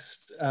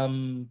best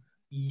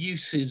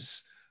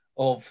uses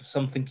of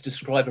something to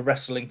describe a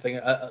wrestling thing.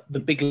 The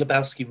Big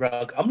Lebowski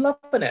rug. I'm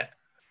loving it.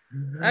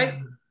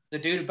 Hey, the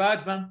dude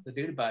abides, man. The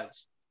dude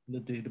abides. The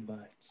dude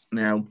abides.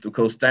 Now, of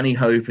course, Danny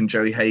Hope and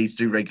Joey Hayes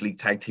do regularly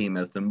tag team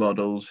as the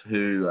models,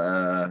 who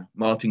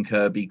Martin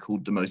Kirby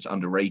called the most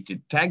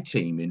underrated tag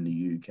team in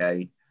the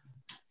UK.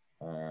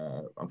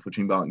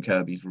 Unfortunately, Martin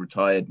Kirby's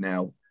retired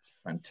now.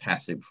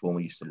 Fantastic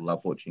performer. Used to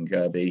love watching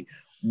Kirby.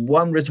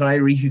 One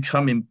retiree who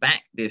coming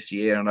back this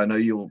year, and I know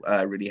you're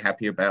really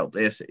happy about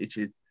this, it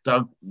is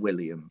Doug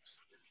Williams.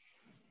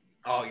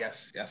 Oh,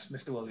 yes,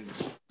 Mr.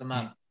 Williams, the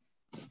man.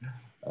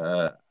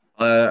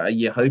 Are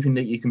you hoping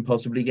that you can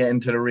possibly get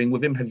into the ring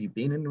with him? Have you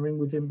been in the ring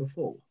with him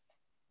before?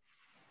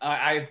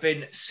 I've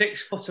been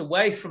 6 foot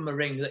away from the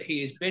ring that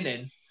he has been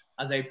in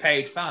as a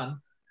paid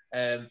fan,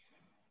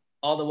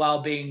 all the while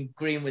being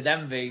green with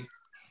envy.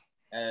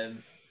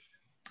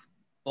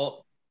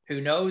 But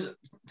who knows?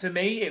 To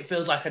me, it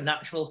feels like a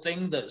natural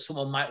thing that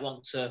someone might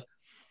want to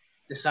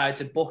decide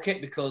to book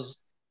it,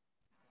 because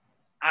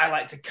I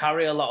like to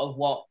carry a lot of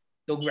what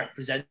Doug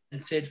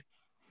represented,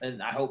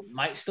 and I hope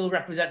might still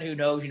represent. Who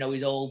knows? You know,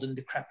 he's old and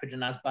decrepit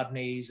and has bad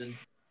knees and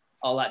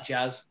all that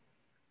jazz.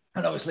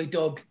 And obviously,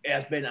 Doug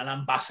has been an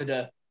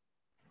ambassador,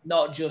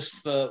 not just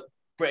for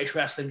British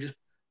wrestling,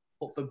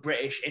 but for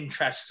British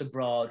interests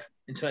abroad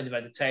in terms of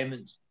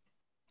entertainment.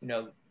 You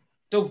know,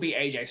 Doug beat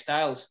AJ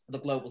Styles for the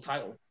global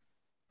title.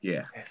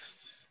 Yeah.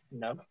 Yes. You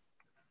know,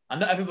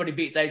 and not everybody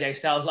beats AJ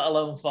Styles, let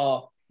alone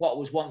for what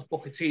was once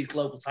Booker T's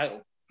global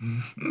title.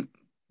 No,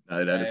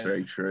 that is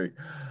very true.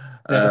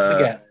 Never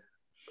forget.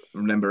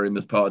 Remember him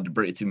as part of the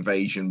British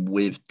invasion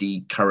with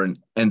the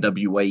current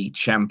NWA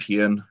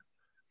champion,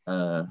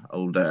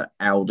 older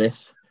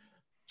Aldis.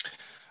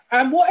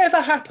 And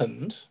whatever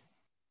happened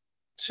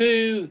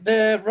to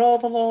their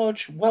rather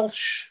large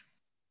Welsh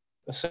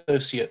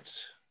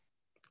associates?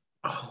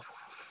 Oh,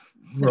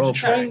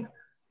 trained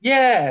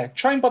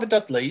by the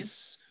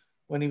Dudleys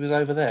when he was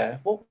over there.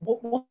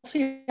 What's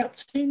he up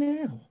to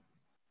now?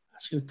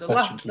 That's a good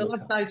question to look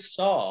the up. last I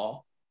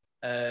saw,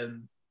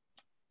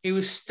 he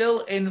was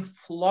still in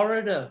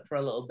Florida for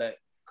a little bit,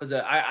 because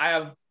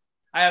I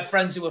have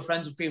friends who are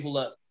friends with people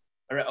that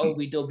are at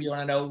OVW,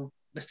 and I know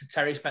Mr.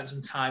 Terry spent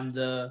some time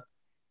there.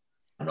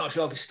 I'm not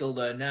sure if he's still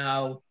there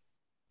now.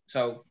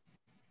 So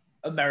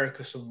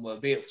America somewhere,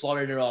 be it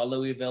Florida or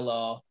Louisville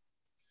or,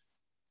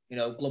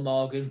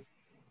 Glamorgan.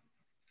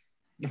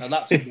 Now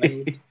that's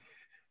Wales.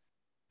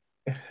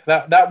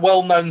 that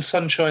well-known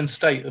sunshine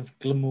state of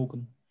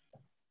Glamorgan.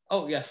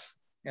 Oh, yes.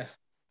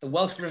 The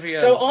Welsh Riviera.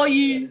 So are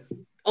you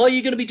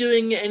going to be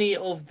doing any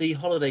of the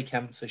holiday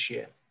camps this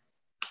year?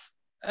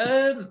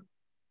 Who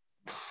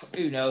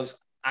knows?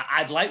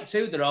 I'd like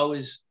to. They're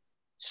always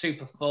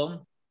super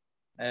fun.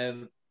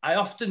 I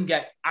often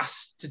get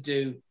asked to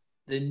do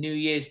the New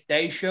Year's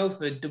Day show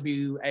for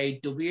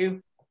WAW.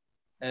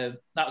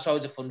 That's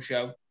always a fun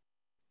show.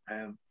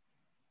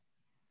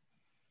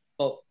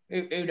 But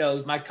who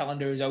knows? My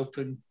calendar is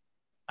open.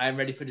 I am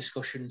ready for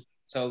discussion.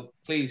 So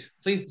please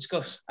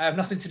discuss. I have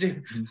nothing to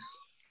do.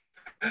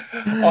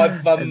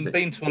 I've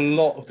been to a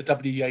lot of the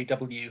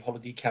WAW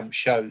holiday camp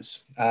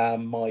shows.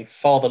 My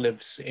father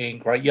lives in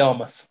Great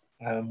Yarmouth.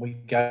 We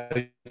go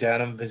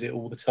down and visit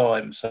all the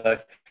time. So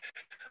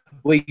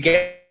we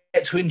get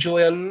to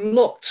enjoy a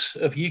lot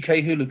of UK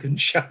hooligan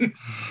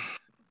shows.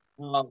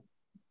 The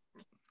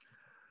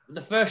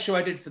first show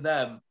I did for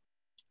them,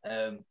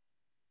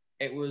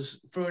 it was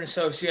through an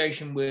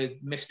association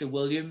with Mr.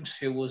 Williams,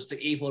 who was the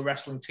evil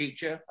wrestling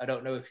teacher. I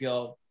don't know if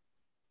you're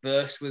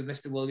versed with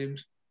Mr.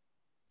 Williams.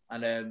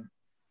 And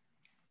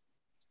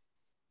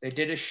they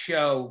did a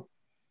show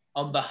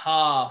on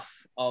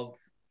behalf of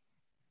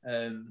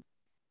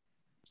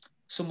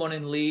someone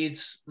in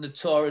Leeds,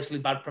 notoriously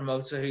bad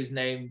promoter whose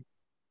name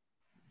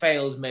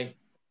fails me.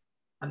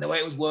 And the way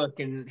it was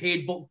working, he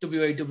had booked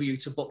WAW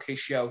to book his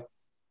show.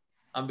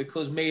 And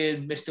because me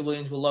and Mr.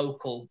 Williams were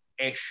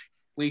local-ish,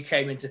 we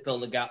came in to fill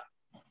the gap.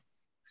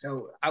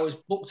 So I was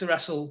booked to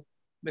wrestle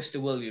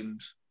Mr.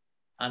 Williams.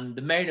 And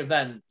the main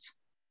event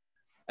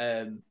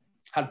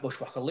had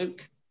Bushwhacker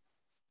Luke,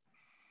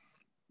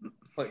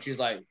 which is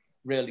like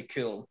really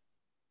cool.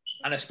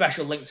 And a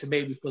special link to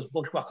me because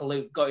Bushwhacker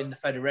Luke got in the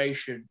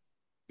federation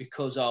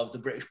because of the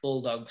British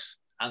Bulldogs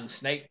and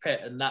Snake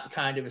Pit and that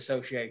kind of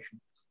association.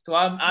 So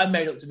I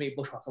made up to meet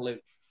Bushwhacker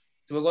Luke.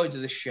 So we're going to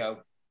this show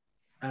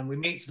and we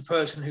meet the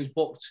person who's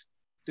booked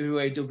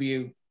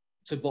WAW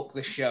to book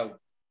this show.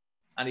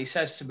 And he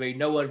says to me,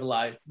 no word of a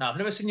lie, now I've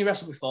never seen you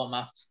wrestle before,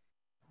 Matt,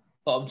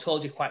 but I'm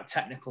told you're quite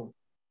technical.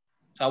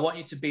 So I want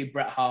you to be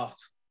Bret Hart.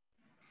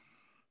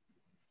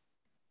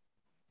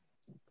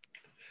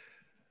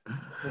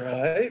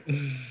 Right.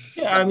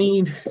 Yeah, I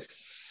mean,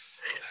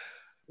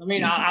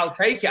 I'll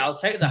take it. I'll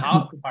take the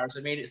Hart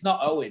comparison. I mean, it's not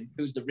Owen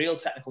who's the real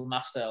technical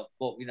master,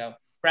 but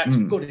Bret's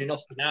good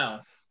enough for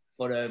now.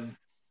 But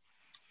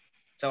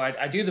so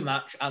I do the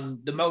match,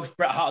 and the most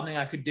Bret Hart thing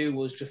I could do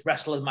was just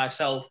wrestle as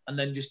myself, and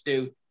then just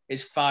do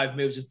his 5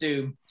 moves of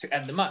doom to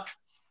end the match.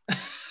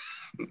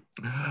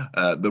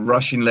 The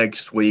Russian leg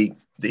sweep,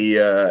 the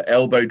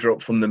elbow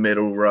drop from the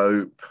middle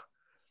rope.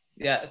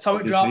 Yeah,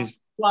 atomic drop,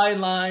 flying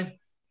line,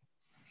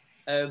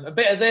 a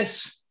bit of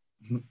this,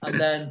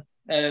 and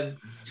then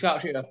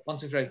sharpshooter, 1,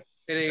 2, 3.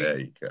 There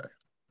you go.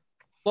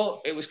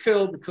 But it was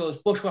cool because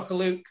Bushwhacker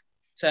Luke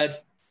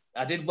said,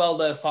 I did well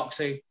there,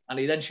 Foxy, and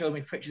he then showed me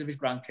pictures of his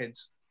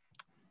grandkids.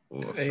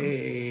 Awesome.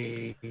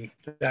 Hey,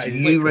 do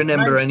you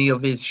remember any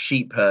of his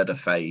sheep herder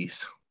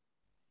phase?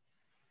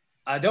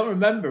 I don't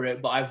remember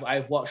it, but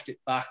I've watched it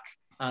back,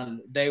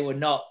 and they were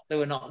not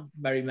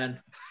merry men.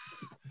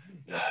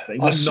 They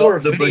were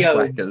not the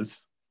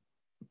Bushwhackers.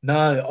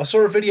 No, I saw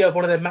a video of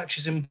one of their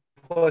matches in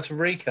Puerto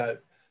Rico,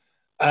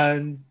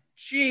 and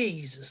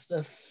Jesus,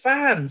 the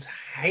fans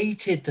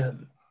hated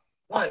them.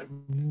 Like,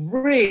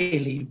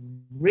 really,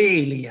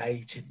 really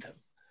hated them.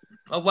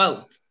 Oh,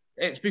 well,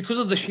 it's because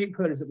of the sheep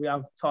herders that we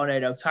have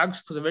tornado tags,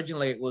 because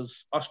originally it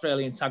was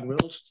Australian tag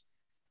rules.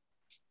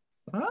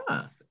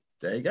 Ah,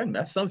 there you go.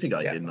 That's something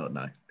I did not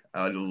know.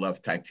 I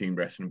love tag team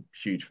wrestling.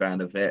 Huge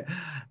fan of it.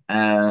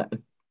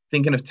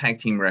 Thinking of tag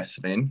team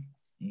wrestling,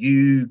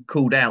 you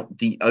called out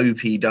the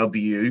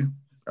OPW,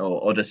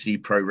 or Odyssey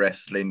Pro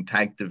Wrestling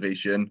Tag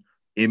Division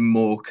in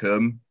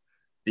Morecambe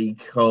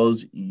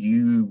because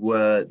you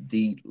were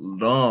the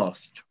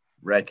last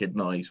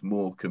recognised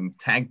Morecambe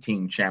tag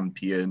team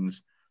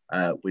champions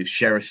with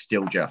Sheriff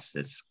Steel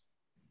Justice.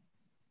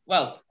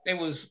 Well, it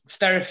was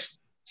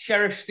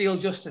Sheriff Steel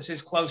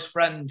Justice's close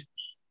friend,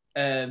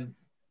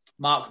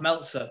 Mark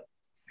Meltzer,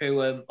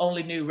 who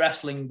only knew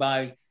wrestling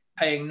by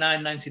paying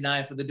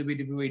 $9.99 for the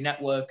WWE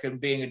Network and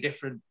being a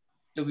different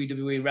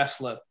WWE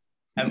wrestler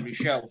every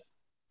show.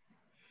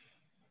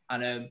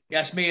 And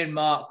yes, me and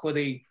Mark were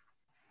the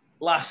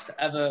last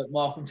ever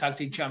Morecambe Tag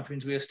Team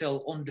Champions. We are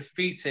still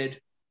undefeated.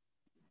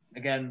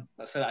 Again,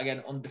 let's say that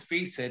again,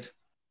 undefeated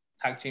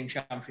Tag Team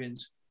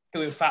Champions,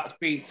 who in fact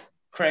beat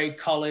Craig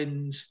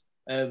Collins,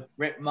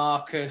 Rick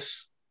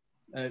Marcus,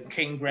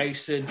 King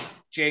Grayson,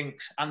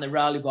 Jinx, and the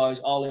Riley Boys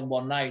all in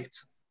one night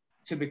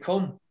to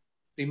become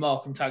the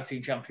Morecambe Tag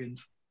Team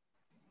Champions.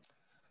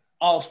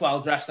 All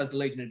while dressed as the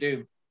Legion of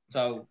Doom.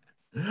 So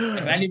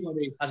if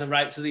anybody has a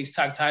right to these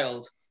tag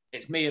titles,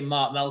 it's me and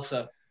Mark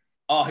Meltzer,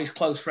 or his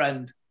close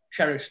friend,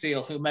 Sheriff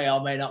Steel, who may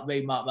or may not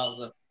be Mark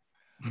Meltzer.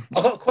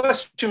 I've got a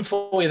question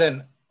for you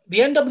then. The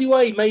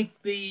NWA made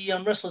the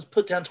wrestlers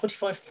put down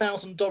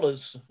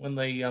 $25,000 when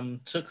they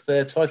took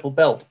their title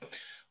belt.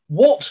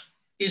 What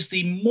is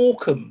the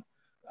Morecambe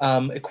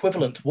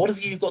equivalent? What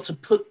have you got to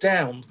put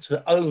down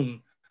to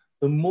own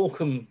the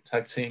Morecambe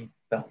tag team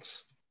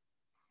belts?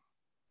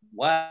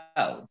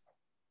 Well,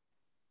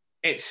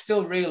 it's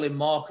still really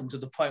Morecambe to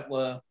the point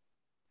where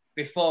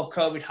before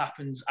COVID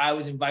happens, I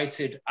was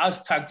invited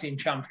as tag team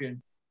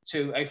champion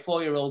to a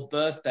 4-year-old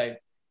birthday.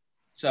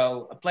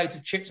 So a plate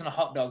of chips and a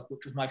hot dog,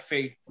 which was my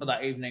fee for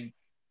that evening.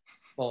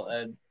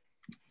 But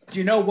do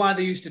you know why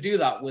they used to do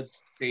that with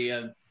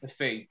the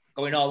fee,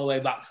 going all the way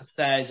back to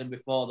Thurs and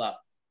before that?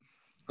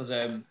 Because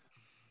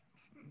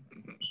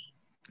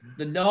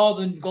the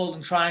Northern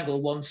Golden Triangle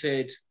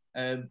wanted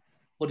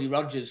Buddy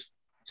Rogers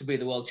to be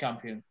the world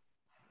champion,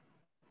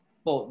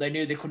 but they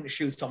knew they couldn't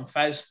shoot on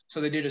Fez,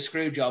 so they did a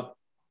screw job,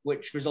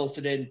 which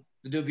resulted in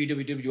the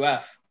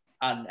WWF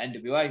and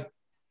NWA.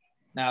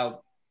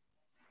 Now,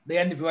 the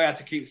NWA had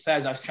to keep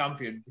Thesz as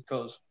champion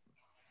because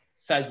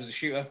Thesz was a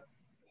shooter.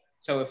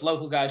 So if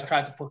local guys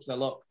tried to push their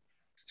luck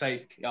to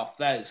take off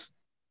Thesz,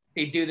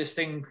 he'd do this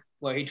thing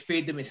where he'd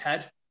feed them his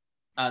head,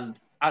 and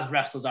as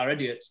wrestlers are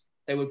idiots,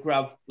 they would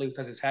grab Lou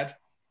Thesz's head.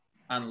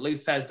 And Lou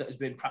Thesz, that has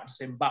been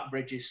practicing back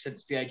bridges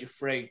since the age of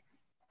 3,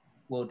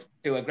 would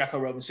do a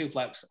Greco-Roman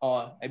suplex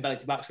or a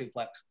belly-to-back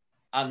suplex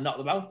and knock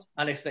them out.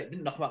 And if they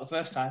didn't knock them out the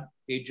first time,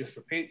 he'd just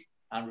repeat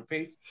and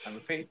repeat and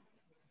repeat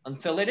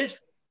until they did.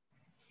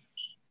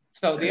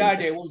 So the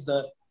idea was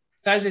that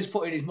Thesz is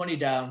putting his money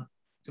down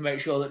to make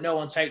sure that no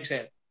one takes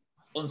it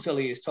until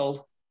he is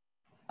told.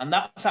 And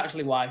that's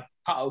actually why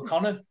Pat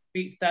O'Connor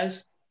beat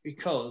Thesz,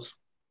 because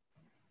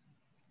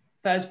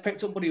Thesz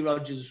picked up Buddy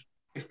Rogers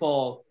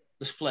before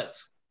the split.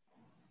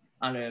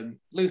 And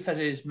Lou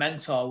Thesz's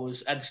mentor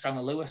was Ed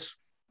Strangler Lewis.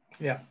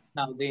 Yeah.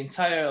 Now, the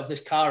entire of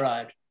this car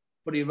ride,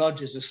 Buddy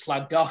Rogers has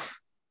slagged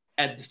off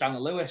Ed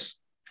Strangler Lewis.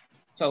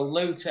 So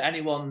Lou, to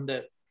anyone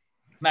that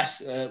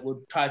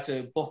would try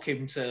to book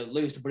him to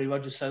lose to Buddy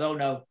Rogers, said, "Oh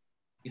no,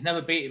 he's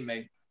never beaten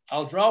me.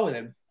 I'll draw with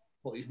him,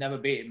 but he's never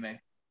beaten me."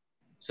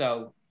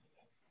 So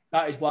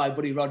that is why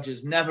Buddy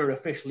Rogers never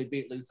officially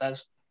beat Lou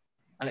Thesz.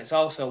 And it's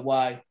also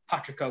why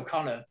Patrick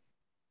O'Connor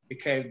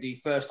became the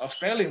first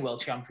Australian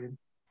world champion,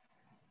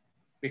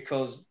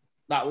 because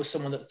that was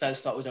someone that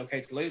Thesz thought was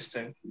okay to lose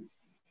to.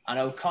 And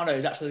O'Connor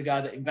is actually the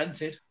guy that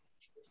invented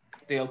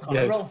the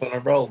O'Connor roll. O'Connor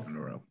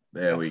roll.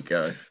 There we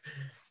go.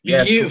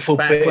 Beautiful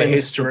bit of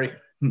history.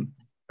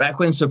 Back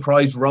when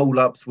surprise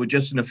roll-ups were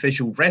just an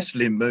official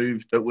wrestling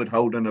move that would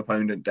hold an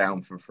opponent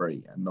down for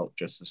free and not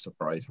just a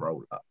surprise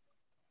roll-up.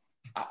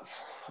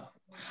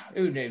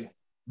 Who knew?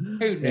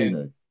 Who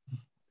knew?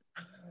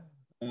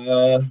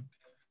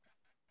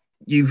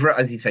 You've,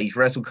 as you say, you've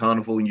wrestled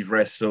Carnival and you've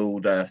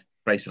wrestled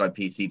places like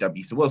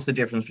PCW. So what's the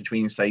difference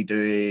between, say,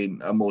 doing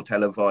a more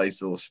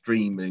televised or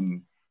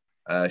streaming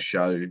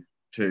show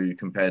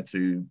compared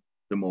to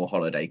the more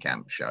holiday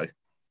camp show?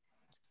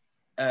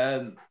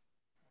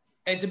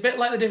 It's a bit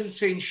like the difference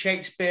between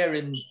Shakespeare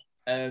and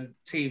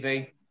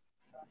TV.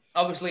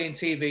 Obviously, in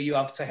TV, you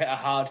have to hit a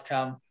hard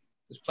cam.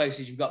 There's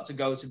places you've got to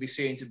go to be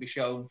seen, to be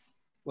shown.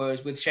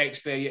 Whereas with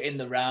Shakespeare, you're in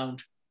the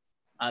round,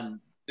 and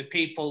the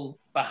people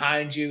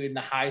behind you in the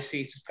high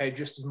seats pay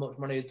just as much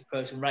money as the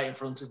person right in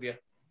front of you.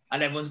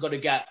 And everyone's got to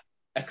get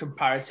a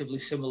comparatively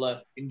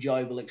similar,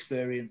 enjoyable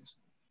experience.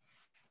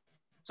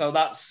 So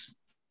that's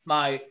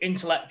my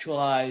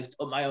intellectualized,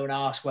 up my own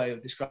arse way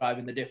of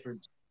describing the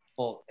difference.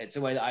 But it's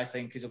a way that I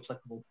think is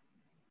applicable.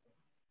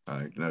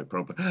 No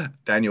problem.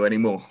 Daniel, any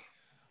more?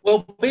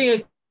 Well, being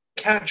a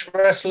catch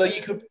wrestler,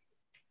 you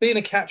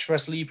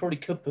probably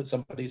could put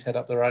somebody's head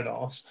up their own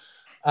arse.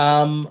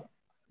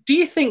 Do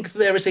you think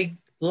there is a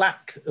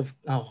lack of...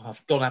 Oh,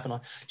 I've gone, haven't I?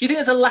 Do you think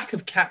there's a lack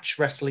of catch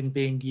wrestling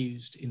being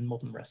used in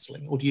modern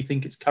wrestling? Or do you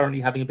think it's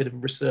currently having a bit of a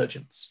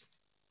resurgence?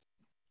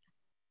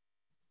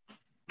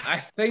 I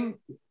think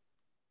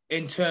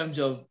in terms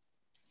of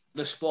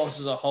the sport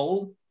as a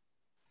whole,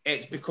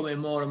 it's becoming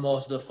more and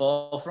more to the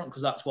forefront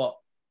because that's what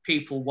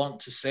people want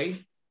to see.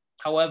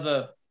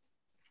 However,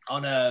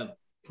 on a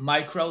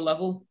micro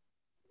level,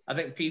 I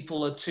think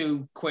people are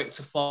too quick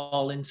to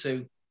fall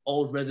into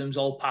old rhythms,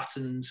 old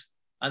patterns,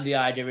 and the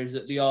idea is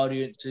that the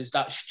audience is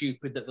that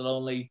stupid that they'll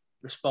only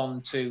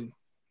respond to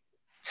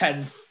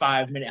 10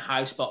 5-minute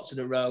high spots in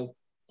a row,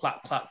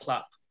 clap, clap,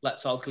 clap,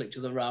 let's all kill each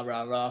other, rah,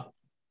 rah, rah.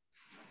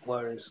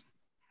 Whereas,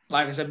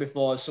 like I said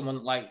before, as someone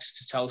that likes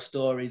to tell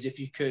stories, if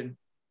you can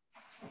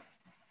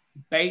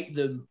bait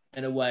them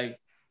in a way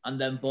and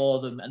then bore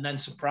them and then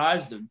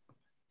surprise them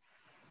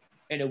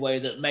in a way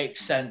that makes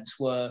sense,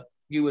 where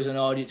you as an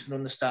audience can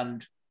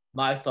understand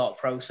my thought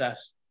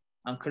process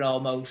and can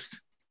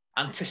almost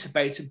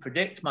anticipate and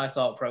predict my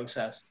thought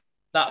process,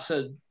 that's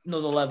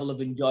another level of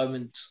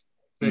enjoyment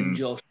than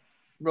just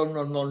run,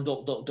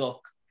 duck, duck,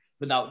 duck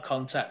without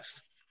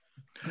context.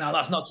 Now,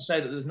 that's not to say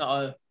that there's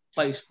not a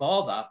place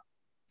for that,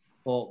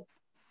 but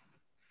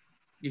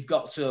you've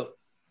got to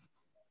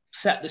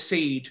set the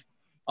seed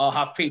or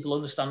have people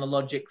understand the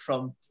logic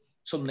from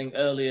something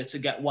earlier to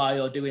get why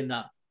you're doing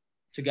that.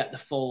 to get the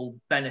full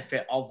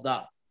benefit of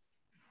that.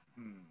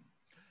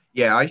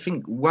 Yeah, I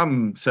think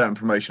one certain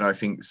promotion I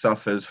think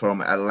suffers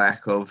from a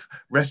lack of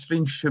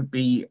wrestling should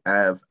be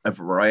a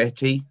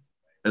variety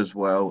as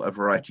well, a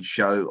variety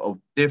show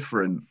of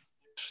different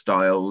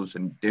styles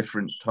and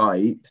different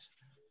types.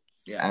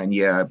 Yeah. And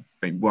yeah,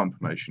 I mean, one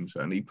promotion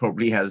certainly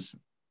probably has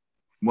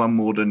one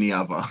more than the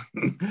other.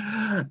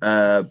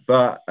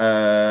 But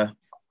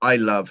I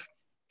love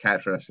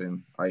catch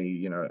wrestling.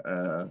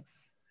 For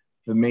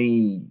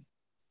me,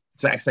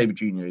 Zack Sabre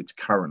Jr. is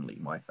currently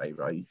my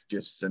favorite. He's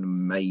just an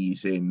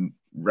amazing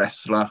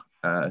wrestler,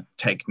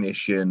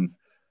 technician,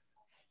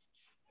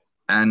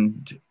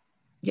 and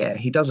yeah,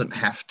 he doesn't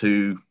have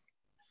to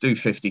do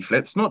 50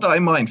 flips. Not that I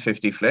mind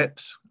 50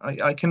 flips.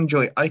 I can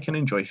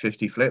enjoy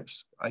 50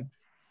 flips. I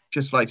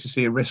just like to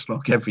see a wrist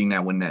lock every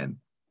now and then.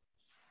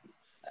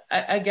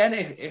 Again,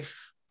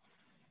 if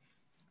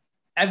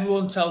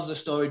everyone tells the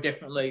story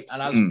differently, and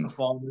as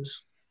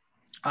performers,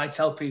 I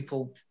tell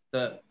people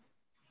that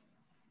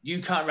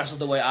you can't wrestle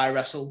the way I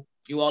wrestle.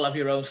 You all have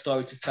your own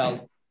story to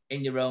tell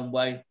in your own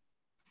way.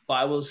 But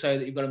I will say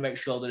that you've got to make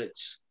sure that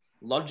it's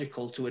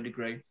logical to a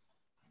degree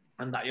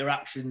and that your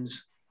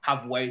actions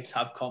have weight,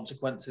 have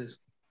consequences.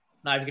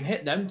 Now, if you can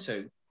hit them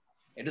two,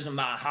 it doesn't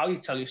matter how you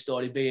tell your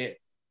story, be it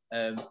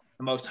the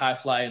most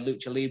high-flying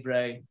lucha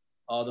libre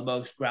or the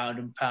most ground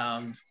and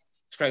pound,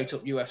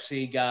 straight-up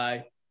UFC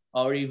guy,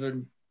 or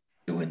even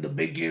doing the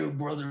big ear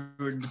brother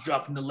and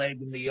dropping the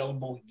leg and the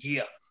elbow,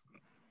 yeah.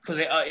 Because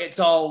it's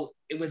all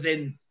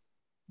within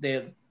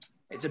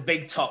it's a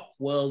big top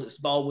world.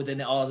 It's all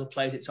within it all as a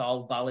place. It's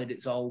all valid.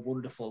 It's all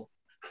wonderful.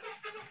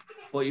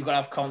 But you've got to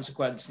have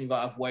consequence and you've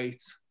got to have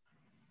weight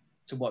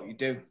to what you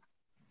do.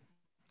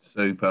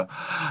 Super.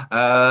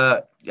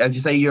 As you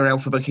say, you're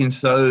alpha booking,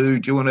 so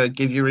do you want to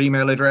give your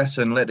email address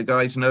and let the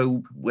guys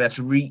know where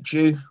to reach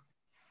you?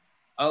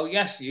 Oh,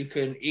 yes. You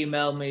can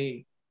email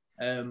me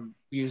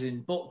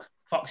using book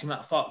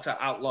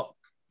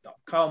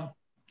foxymattfox@outlook.com.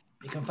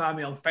 You can find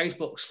me on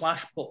Facebook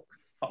 /book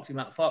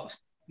foxymattfox.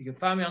 You can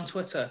find me on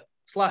Twitter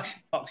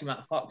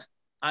 /foxymattfox.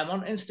 I'm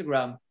on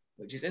Instagram,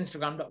 which is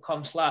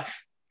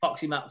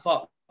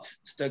instagram.com/foxymattfox,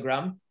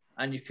 Instagram.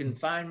 And you can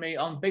find me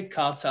on Big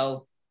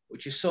Cartel,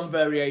 which is some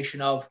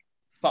variation of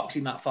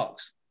Foxy Matt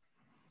Fox.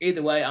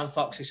 Either way, I'm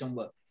Foxy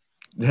somewhere.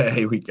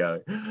 There we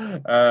go.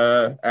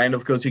 And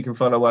of course, you can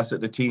follow us at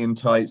the Tea and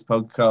Tights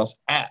podcast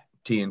at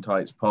Tea and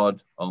Tights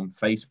Pod on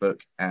Facebook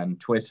and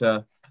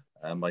Twitter.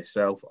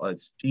 Myself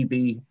as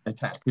GB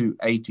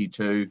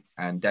Ataku82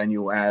 and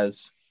Daniel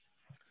as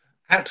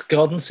at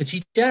Garden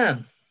City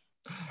Dan.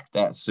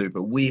 That's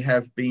super. We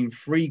have been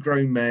three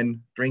grown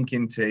men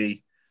drinking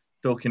tea,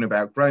 talking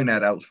about grown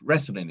adults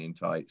wrestling in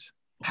tights.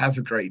 Have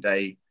a great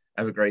day.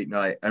 Have a great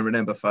night. And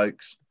remember,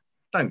 folks,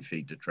 don't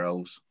feed the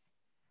trolls.